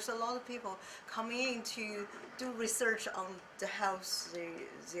 So there's a lot of people coming in to do research on the house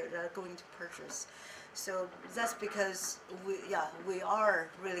they are going to purchase. So that's because we are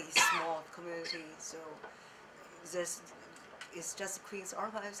really small community. So it's just Queen's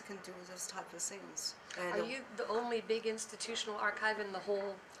Archives can do those type of things. And are you the only big institutional archive in the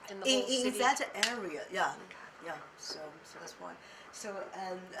whole in city? that area? Yeah, yeah. So that's why. So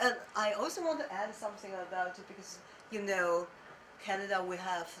and I also want to add something about it because Canada, we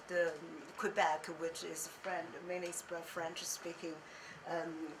have the Quebec, which is mainly French-speaking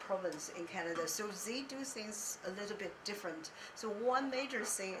province in Canada. So they do things a little bit different. So one major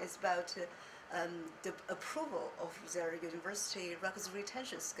thing is about the approval of their university records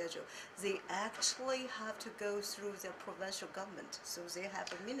retention schedule. They actually have to go through their provincial government. So they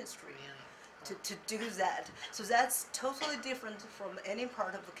have a ministry. Really? To do that. So that's totally different from any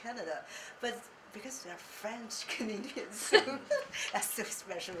part of Canada. But because they're French Canadians, so that's so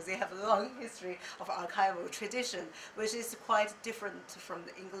special. They have a long history of archival tradition, which is quite different from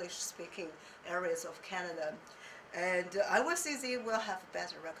the English-speaking areas of Canada. And I would say they will have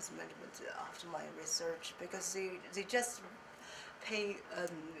better records management after my research because they just pay,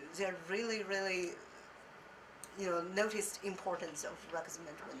 they're really, really noticed importance of records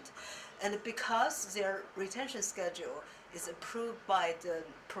management. And because their retention schedule is approved by the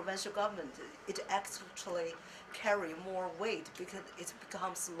provincial government, it actually carry more weight because it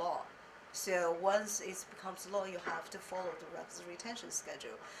becomes law. So once it becomes law, you have to follow the records retention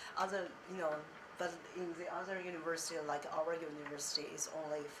schedule. But in the other university, like our university, is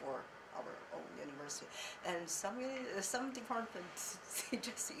only for our own university. And some departments, they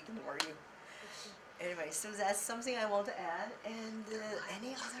just ignore you. Anyway, so that's something I want to add. And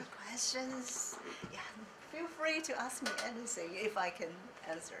any other questions? Yeah, feel free to ask me anything if I can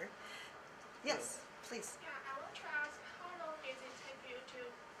answer. Yes, please. Yeah, I want to ask, how long does it take you to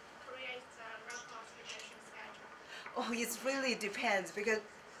create the records retention schedule? Oh, it really depends because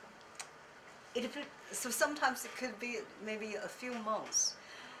so sometimes it could be maybe a few months.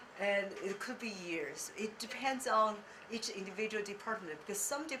 And it could be years. It depends on each individual department because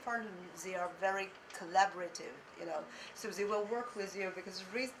some departments, they are very collaborative, so they will work with you because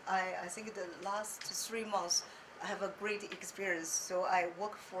I think the last 3 months I have a great experience. So I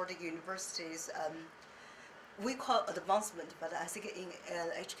work for the universities, we call advancement, but I think in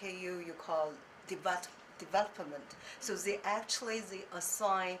HKUL you call development. So they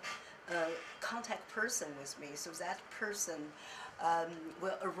assign a contact person with me. So that person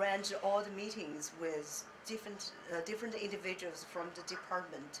will arrange all the meetings with different individuals from the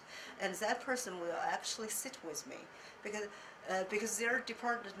department, and that person will actually sit with me because their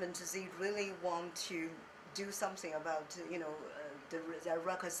department, they really want to do something about their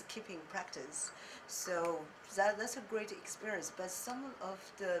records keeping practice. So that's a great experience. But some of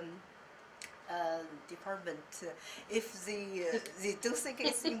the department, if they don't think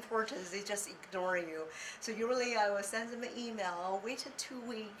it's important, they just ignore you. So usually I will send them an email, I'll wait 2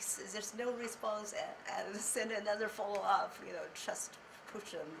 weeks, there's no response, and send another follow-up, just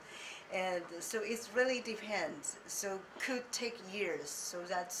push them. And so it really depends. So could take years. So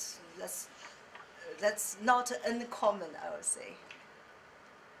that's not uncommon, I would say.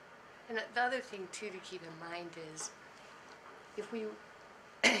 And the other thing too to keep in mind is if we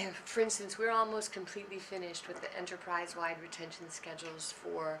for instance, we're almost completely finished with the enterprise-wide retention schedules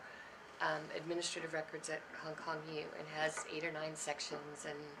for administrative records at Hong Kong U, and has 8 or 9 sections,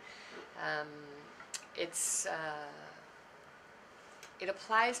 and it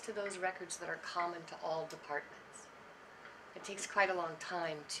applies to those records that are common to all departments. It takes quite a long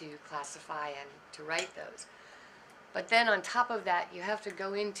time to classify and to write those. But then on top of that, you have to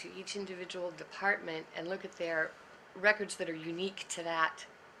go into each individual department and look at their records that are unique to that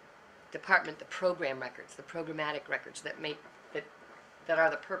department, the program records, the programmatic records that are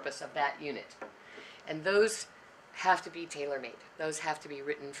the purpose of that unit. And those have to be tailor-made. Those have to be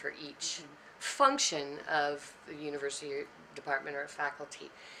written for each function of the university or department or faculty.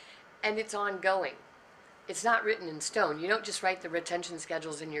 And it's ongoing. It's not written in stone. You don't just write the retention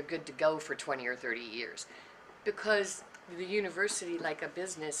schedules and you're good to go for 20 or 30 years. Because the university, like a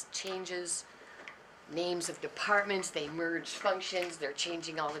business, changes names of departments, they merge functions, they're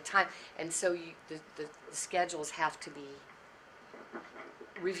changing all the time. And so the schedules have to be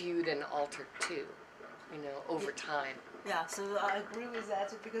reviewed and altered too, over time. Yeah, so I agree with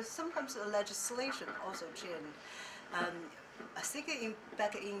that because sometimes the legislation also changed. I think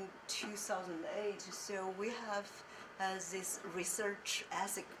back in 2008, so we have this research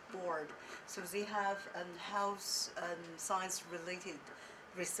ethic board. So they have health science related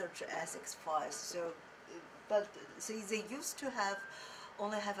research ethics files. So, but see, they used to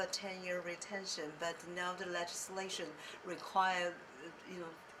only have a 10-year retention, but now the legislation require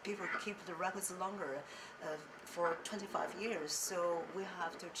people keep the records longer for 25 years. So we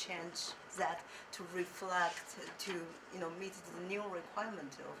have to change that to reflect to meet the new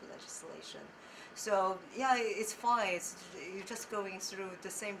requirement of legislation. So yeah, it's fine. You're just going through the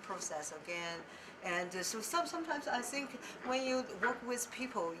same process again. And so sometimes I think when you work with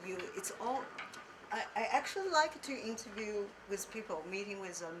people, it's all. I actually like to interview with people, meeting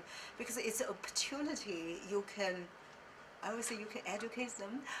with them, because it's an opportunity I would say you can educate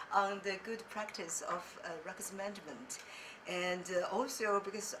them on the good practice of records management. And also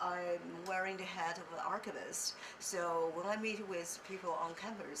because I'm wearing the hat of an archivist, so when I meet with people on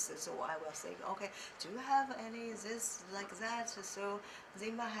campus, so I will say, okay, do you have any this, like that? So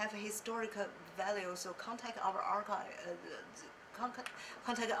they might have historical value, so contact our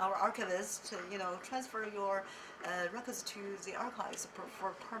contact our archivist, transfer your records to the archives for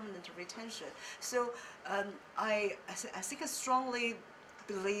permanent retention. So I think I strongly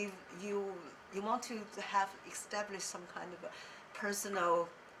believe you want to have established some kind of a personal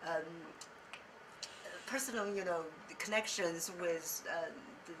connections with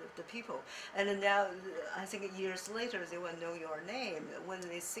the people. And then now I think years later they will know your name. When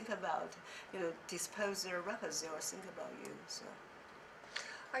they think about dispose their records, they will think about you. So.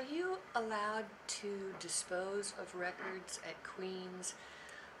 Are you allowed to dispose of records at Queen's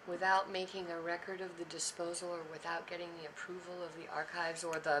without making a record of the disposal or without getting the approval of the archives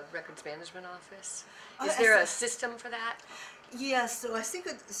or the records management office? Is there a system for that? Yes, so I think,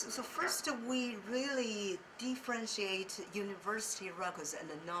 so first we really differentiate university records and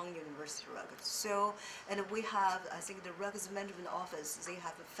the non-university records. So, and we have, I think the records management office, they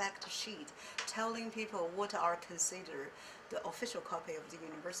have a fact sheet telling people what are considered the official copy of the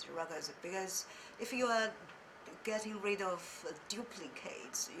university records, because if you are getting rid of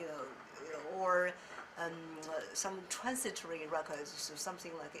duplicates, or some transitory records, so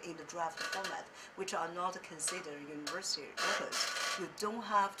something like in the draft format, which are not considered university records, you don't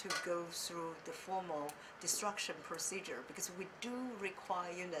have to go through the formal destruction procedure, because we do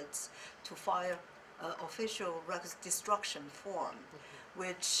require units to file official records destruction form,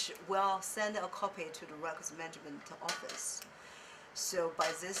 which will send a copy to the records management office. So by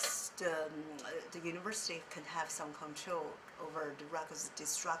this, the university can have some control over the records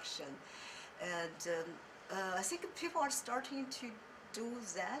destruction. And I think people are starting to do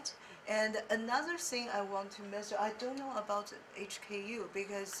that. And another thing I want to mention, I don't know about HKU,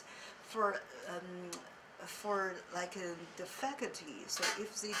 because for like the faculty, so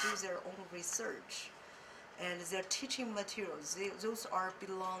if they do their own research and their teaching materials, those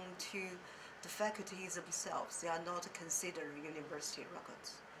belong to the faculty themselves. They are not considered university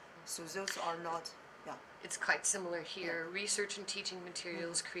records. So those are not, yeah. It's quite similar here. Yeah. Research and teaching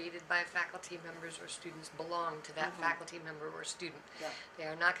materials created by faculty members or students belong to that faculty member or student. Yeah. They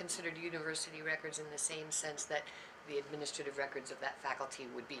are not considered university records in the same sense that the administrative records of that faculty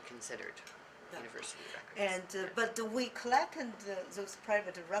would be considered university records. And but we collect those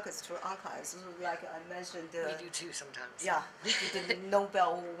private records to archives, like I mentioned. We do too sometimes. Yeah, the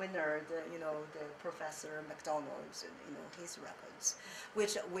Nobel winner, the Professor McDonald's, his records,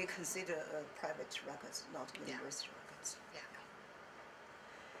 which we consider private records, not university records. Yeah.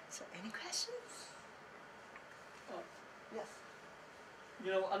 So, any questions? Yes.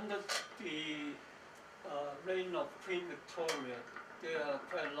 Under the reign of Queen Victoria, there are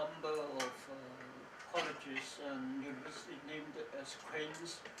quite a number of colleges and universities named as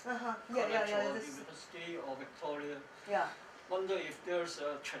Queen's College or University or Victoria. Yeah. Wonder if there's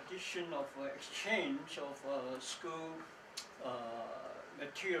a tradition of exchange of school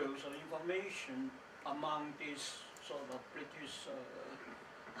materials or information among these sort of British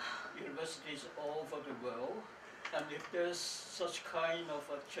universities all over the world. And if there's such kind of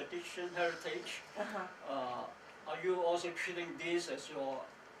a tradition, heritage, are you also treating this as your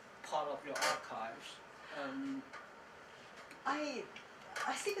part of your archives? I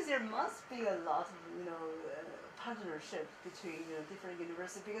think there must be a lot of partnership between different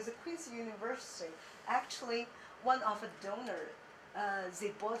universities, because the Queen's University actually one of the donors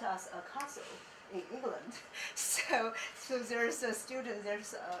they bought us a castle in England. So there's a student,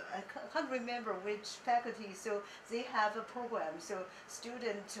 I can't remember which faculty, so they have a program, so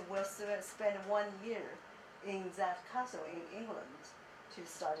students will spend 1 year in that castle in England to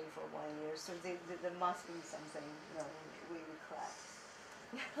study for 1 year, so there must be something, we collect.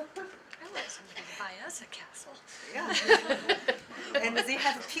 I want somebody to buy us a castle. Yeah. And they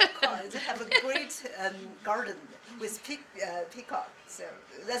have peacock. They have a great garden with peacock. So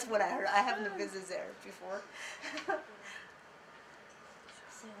that's what I heard. I haven't visited there before.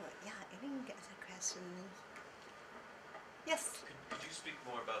 So any other question? Yes. Could you speak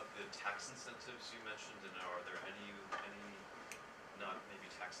more about the tax incentives you mentioned, and are there any not maybe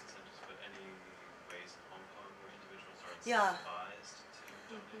tax incentives, but any ways in Hong Kong where individuals are incentivized to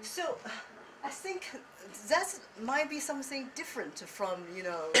donate? So I think that might be something different from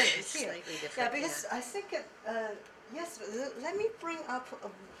here. Slightly different. Yeah, because I think yes. Let me bring up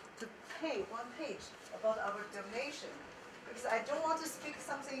the one page about our donation, because I don't want to speak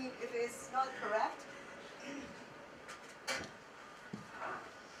something if it's not correct.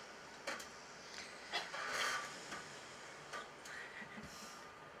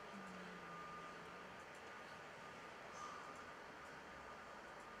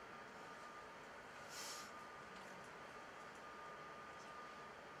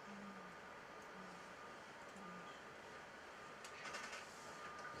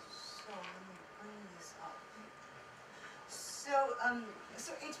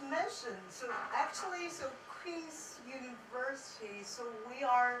 So it mentioned, so Queen's University, so we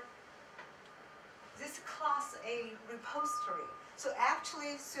are this Class A repository. So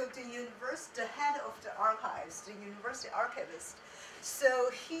actually, the head of the archives, the university archivist,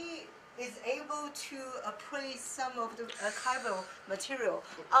 so he is able to appraise some of the archival material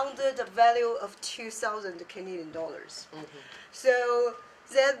under the value of 2,000 Canadian dollars. So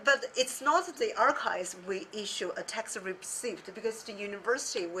but it's not the archives we issue a tax receipt, because the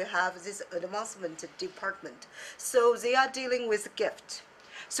university we have this advancement department. So they are dealing with gift.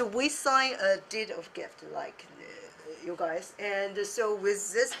 So we sign a deed of gift like you guys. And so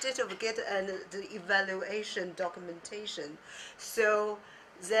with this deed of gift and the evaluation documentation, so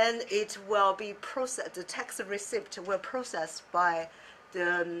then it will be processed, the tax receipt will process by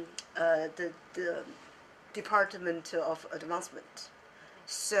the Department of Advancement.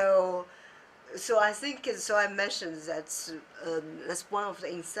 So I think, I mentioned that's one of the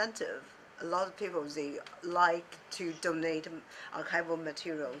incentive. A lot of people, they like to donate archival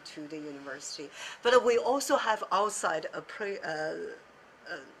material to the university. But we also have outside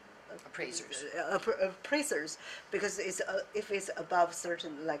appraisers, because if it's above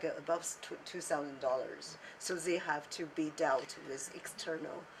certain, like above $2,000, so they have to be dealt with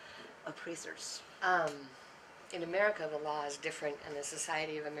external appraisers. In America, the law is different, and the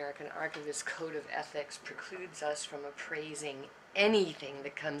Society of American Archivists Code of Ethics precludes us from appraising anything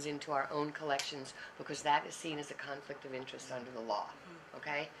that comes into our own collections, because that is seen as a conflict of interest under the law.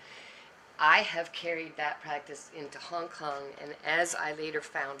 Okay? I have carried that practice into Hong Kong, and as I later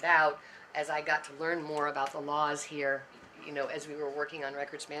found out, as I got to learn more about the laws here, as we were working on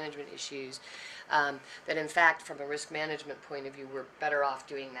records management issues, that in fact, from a risk management point of view, we're better off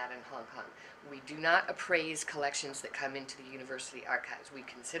doing that in Hong Kong. We do not appraise collections that come into the university archives. We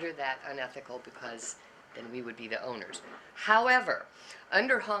consider that unethical, because then we would be the owners. However,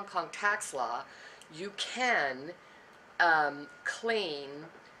 under Hong Kong tax law, you can claim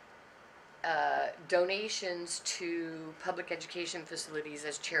donations to public education facilities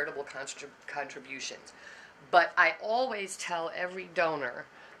as charitable contributions. But I always tell every donor,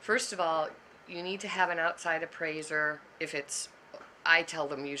 first of all, you need to have an outside appraiser. I tell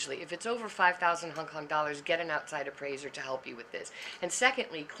them usually, if it's over 5,000 Hong Kong dollars, get an outside appraiser to help you with this. And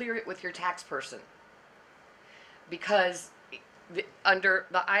secondly, clear it with your tax person. Because under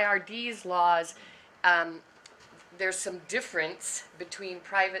the IRD's laws, there's some difference between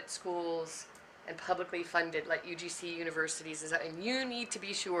private schools and publicly funded, like UGC universities, and you need to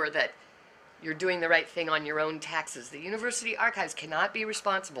be sure that you're doing the right thing on your own taxes. The university archives cannot be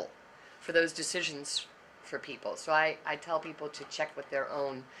responsible for those decisions for people. So I tell people to check with their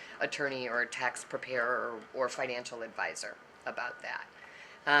own attorney or tax preparer or financial advisor about that.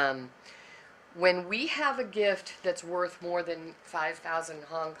 When we have a gift that's worth more than 5,000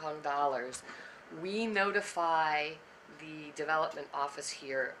 Hong Kong dollars, we notify the development office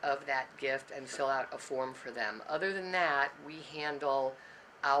here of that gift and fill out a form for them. Other than that, we handle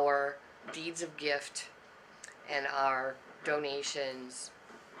our deeds of gift and our donations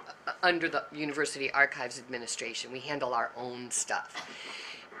under the University Archives Administration. We handle our own stuff.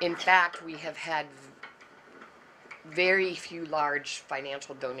 In fact, we have had very few large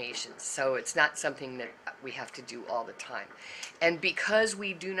financial donations, so it's not something that we have to do all the time. And because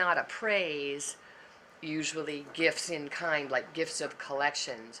we do not appraise usually gifts in kind, like gifts of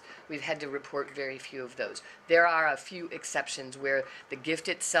collections, we've had to report very few of those. There are a few exceptions where the gift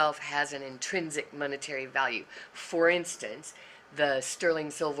itself has an intrinsic monetary value. For instance, the sterling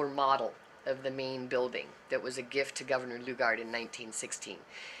silver model of the main building that was a gift to Governor Lugard in 1916.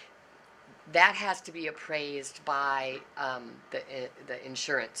 That has to be appraised by the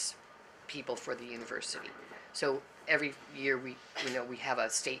insurance people for the university. So every year we have a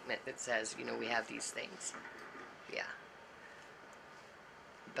statement that says, we have these things. Yeah.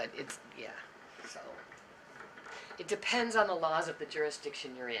 But so it depends on the laws of the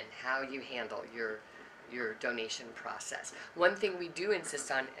jurisdiction you're in, how you handle your donation process. One thing we do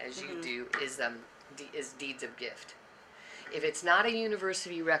insist on, as you do, is deeds of gift. If it's not a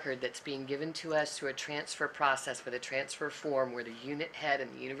university record that's being given to us through a transfer process with a transfer form where the unit head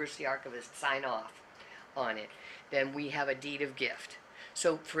and the university archivist sign off on it, then we have a deed of gift.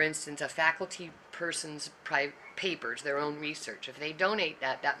 So, for instance, a faculty person's papers, their own research, if they donate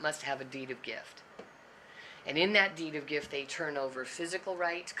that, that must have a deed of gift. And in that deed of gift, they turn over physical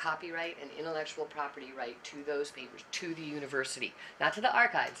right, copyright, and intellectual property right to those papers, to the university. Not to the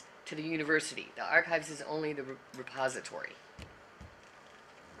archives, to the university. The archives is only the repository.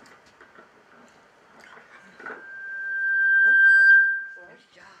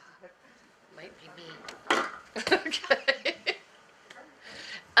 Might be me. Okay.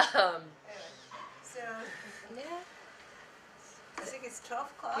 So, Yeah. I think it's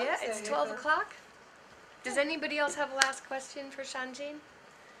 12 o'clock. Yeah, so it's you 12 can- o'clock. Does anybody else have a last question for Shan Jin?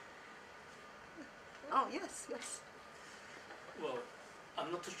 Oh, yes, yes. Well,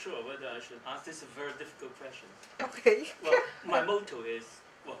 I'm not too sure whether I should ask this a very difficult question. Okay. Well, my motto is,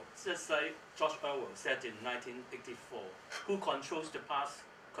 just like George Orwell said in 1984, who controls the past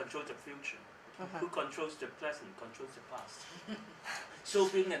controls the future. Who controls the present controls the past. So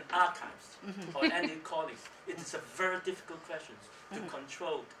being an archivist or any college, it is a very difficult question to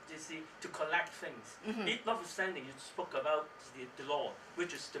control, to collect things. Notwithstanding, you spoke about the law,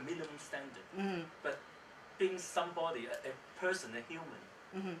 which is the minimum standard. But being somebody, a person, a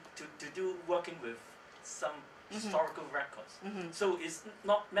human, to do working with some historical records. So it's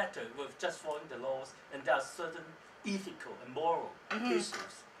not matter with just following the laws, and there are certain ethical and moral issues.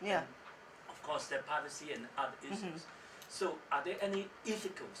 Yeah. And of course, there are privacy and other issues. So are there any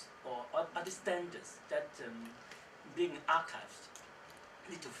ethicals or other standards that being archived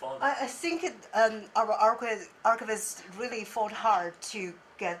need to follow? I think our archivists really fought hard to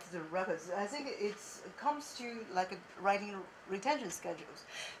get the records. I think it comes to like writing retention schedules,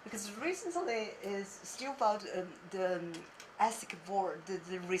 because recently is still about the ASIC board,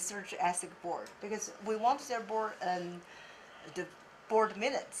 the research ASIC board, because we want their board the board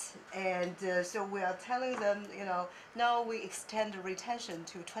minutes, and so we are telling them, now we extend the retention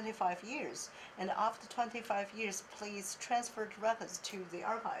to 25 years, and after 25 years, please transfer the records to the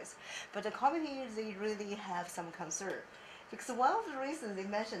archives. But the committee, they really have some concern, because one of the reasons they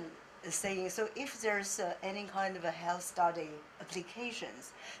mentioned is saying, so if there's any kind of a health study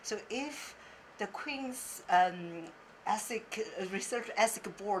applications, so if the Queen's research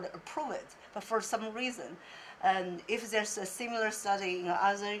ASIC board approve it, but for some reason, and if there's a similar study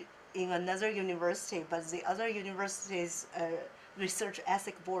in another university, but the other university's research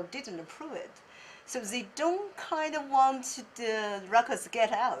ASIC board didn't approve it, so they don't kind of want the records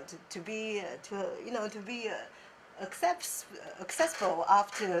get out to be accessible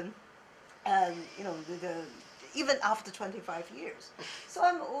after even after 25 years. So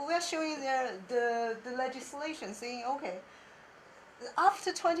we're showing there the legislation saying, okay,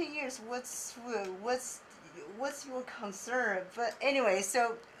 after 20 years, what's your concern? But anyway,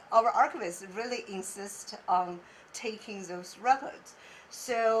 so our archivists really insist on taking those records.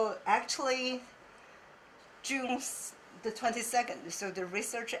 So actually, June the 22nd, so the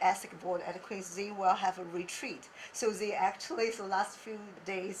research ASIC board at Queen's, they will have a retreat. So they actually, the last few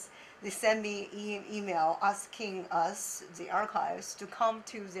days, they sent me email asking us, the archives, to come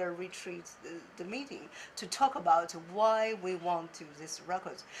to their retreat, the meeting, to talk about why we want these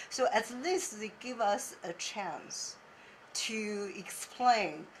records. So at least they give us a chance to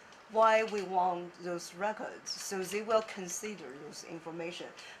explain why we want those records. So they will consider those information.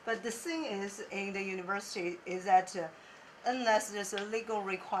 But the thing is, in the university, is that unless there's a legal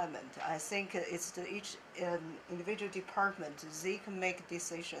requirement, I think it's each individual department, they can make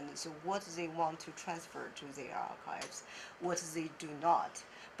decisions what they want to transfer to their archives, what they do not.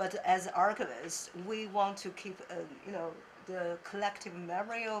 But as archivists, we want to keep the collective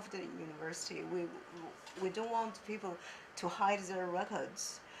memory of the university. We don't want people to hide their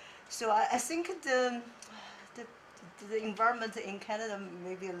records. So I think the environment in Canada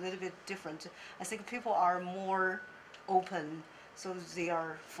may be a little bit different. I think people are more open, so they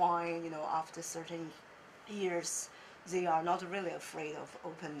are fine. After certain years, they are not really afraid of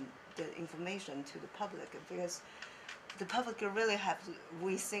open the information to the public, because the public really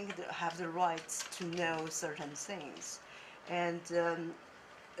we think, have the rights to know certain things, and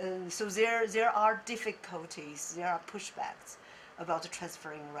so there are difficulties, there are pushbacks about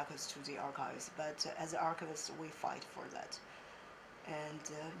transferring records to the archives. But as archivists, we fight for that. And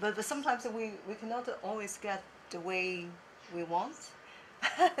but sometimes we cannot always get the way we want.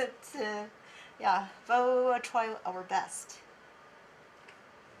 But yeah, but we will try our best.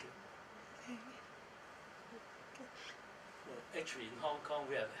 Actually, in Hong Kong,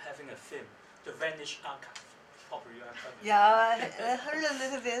 we are having a film, The Vanished Archive. Probably you have heard of it. Yeah, I heard a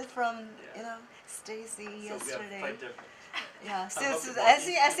little bit from Stacy So yesterday. we are quite different. Yeah, so I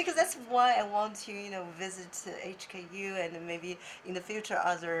I think that's why I want to visit HKU and maybe in the future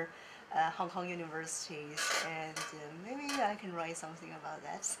other Hong Kong universities, and maybe I can write something about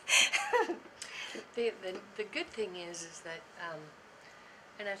that. The good thing is that,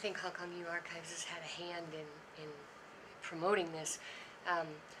 and I think Hong Kong U Archives has had a hand in promoting this,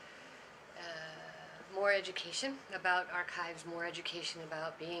 more education about archives, more education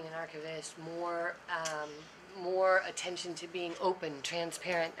about being an archivist, more attention to being open,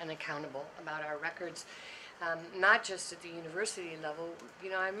 transparent, and accountable about our records, not just at the university level.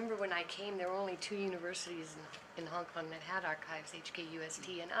 I remember when I came, there were only 2 universities in Hong Kong that had archives,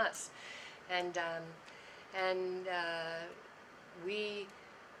 HKUST and us. And we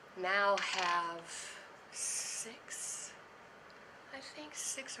now have 6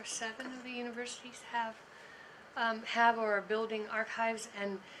 or 7 of the universities have or are building archives,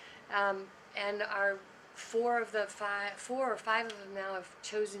 and our 4 or 5 of them now have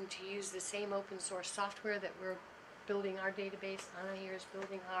chosen to use the same open source software that we're building our database. Anna here is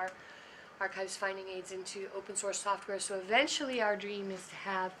building our archives finding aids into open source software. So eventually our dream is to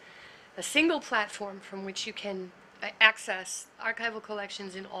have a single platform from which you can access archival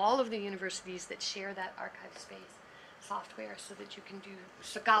collections in all of the universities that share that archive space software, so that you can do,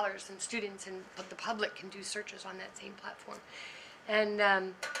 scholars and students and the public can do searches on that same platform.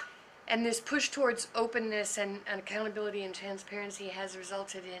 And this push towards openness and accountability and transparency has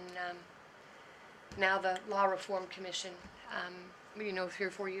resulted in now the Law Reform Commission, 3 or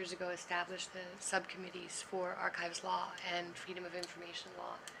 4 years ago, established the subcommittees for archives law and freedom of information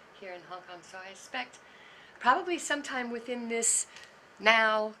law here in Hong Kong. So I expect probably sometime within this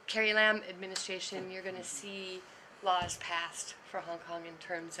now Carrie Lam administration, you're going to see laws passed for Hong Kong in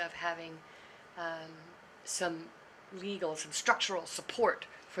terms of having some structural support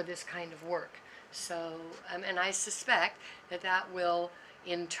for this kind of work. So, and I suspect that will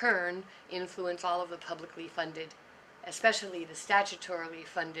in turn influence all of the publicly funded, especially the statutorily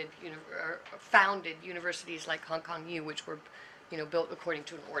funded, founded universities like Hong Kong U, which were, built according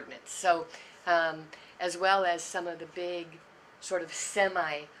to an ordinance. So, as well as some of the big sort of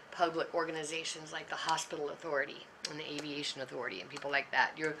semi-public organizations like the Hospital Authority and the Aviation Authority and people like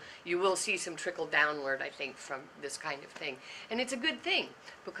that. You will see some trickle downward, I think, from this kind of thing. And it's a good thing,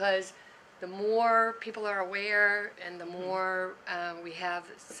 because the more people are aware and the more we have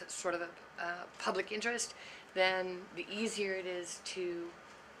sort of a public interest, then the easier it is to,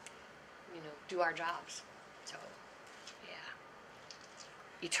 do our jobs. So, yeah.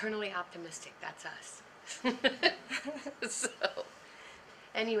 Eternally optimistic, that's us. So,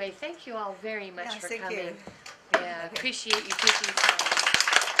 anyway, thank you all very much for coming. You. Yeah, appreciate you taking the time.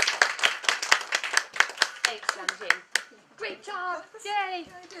 Thanks, Shan Jin. Great job! Yay!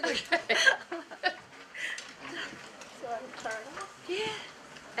 I did it. So I turn off. Yeah.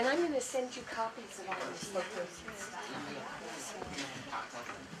 And I'm going to send you copies of all this stuff.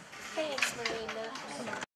 Thanks, Marina.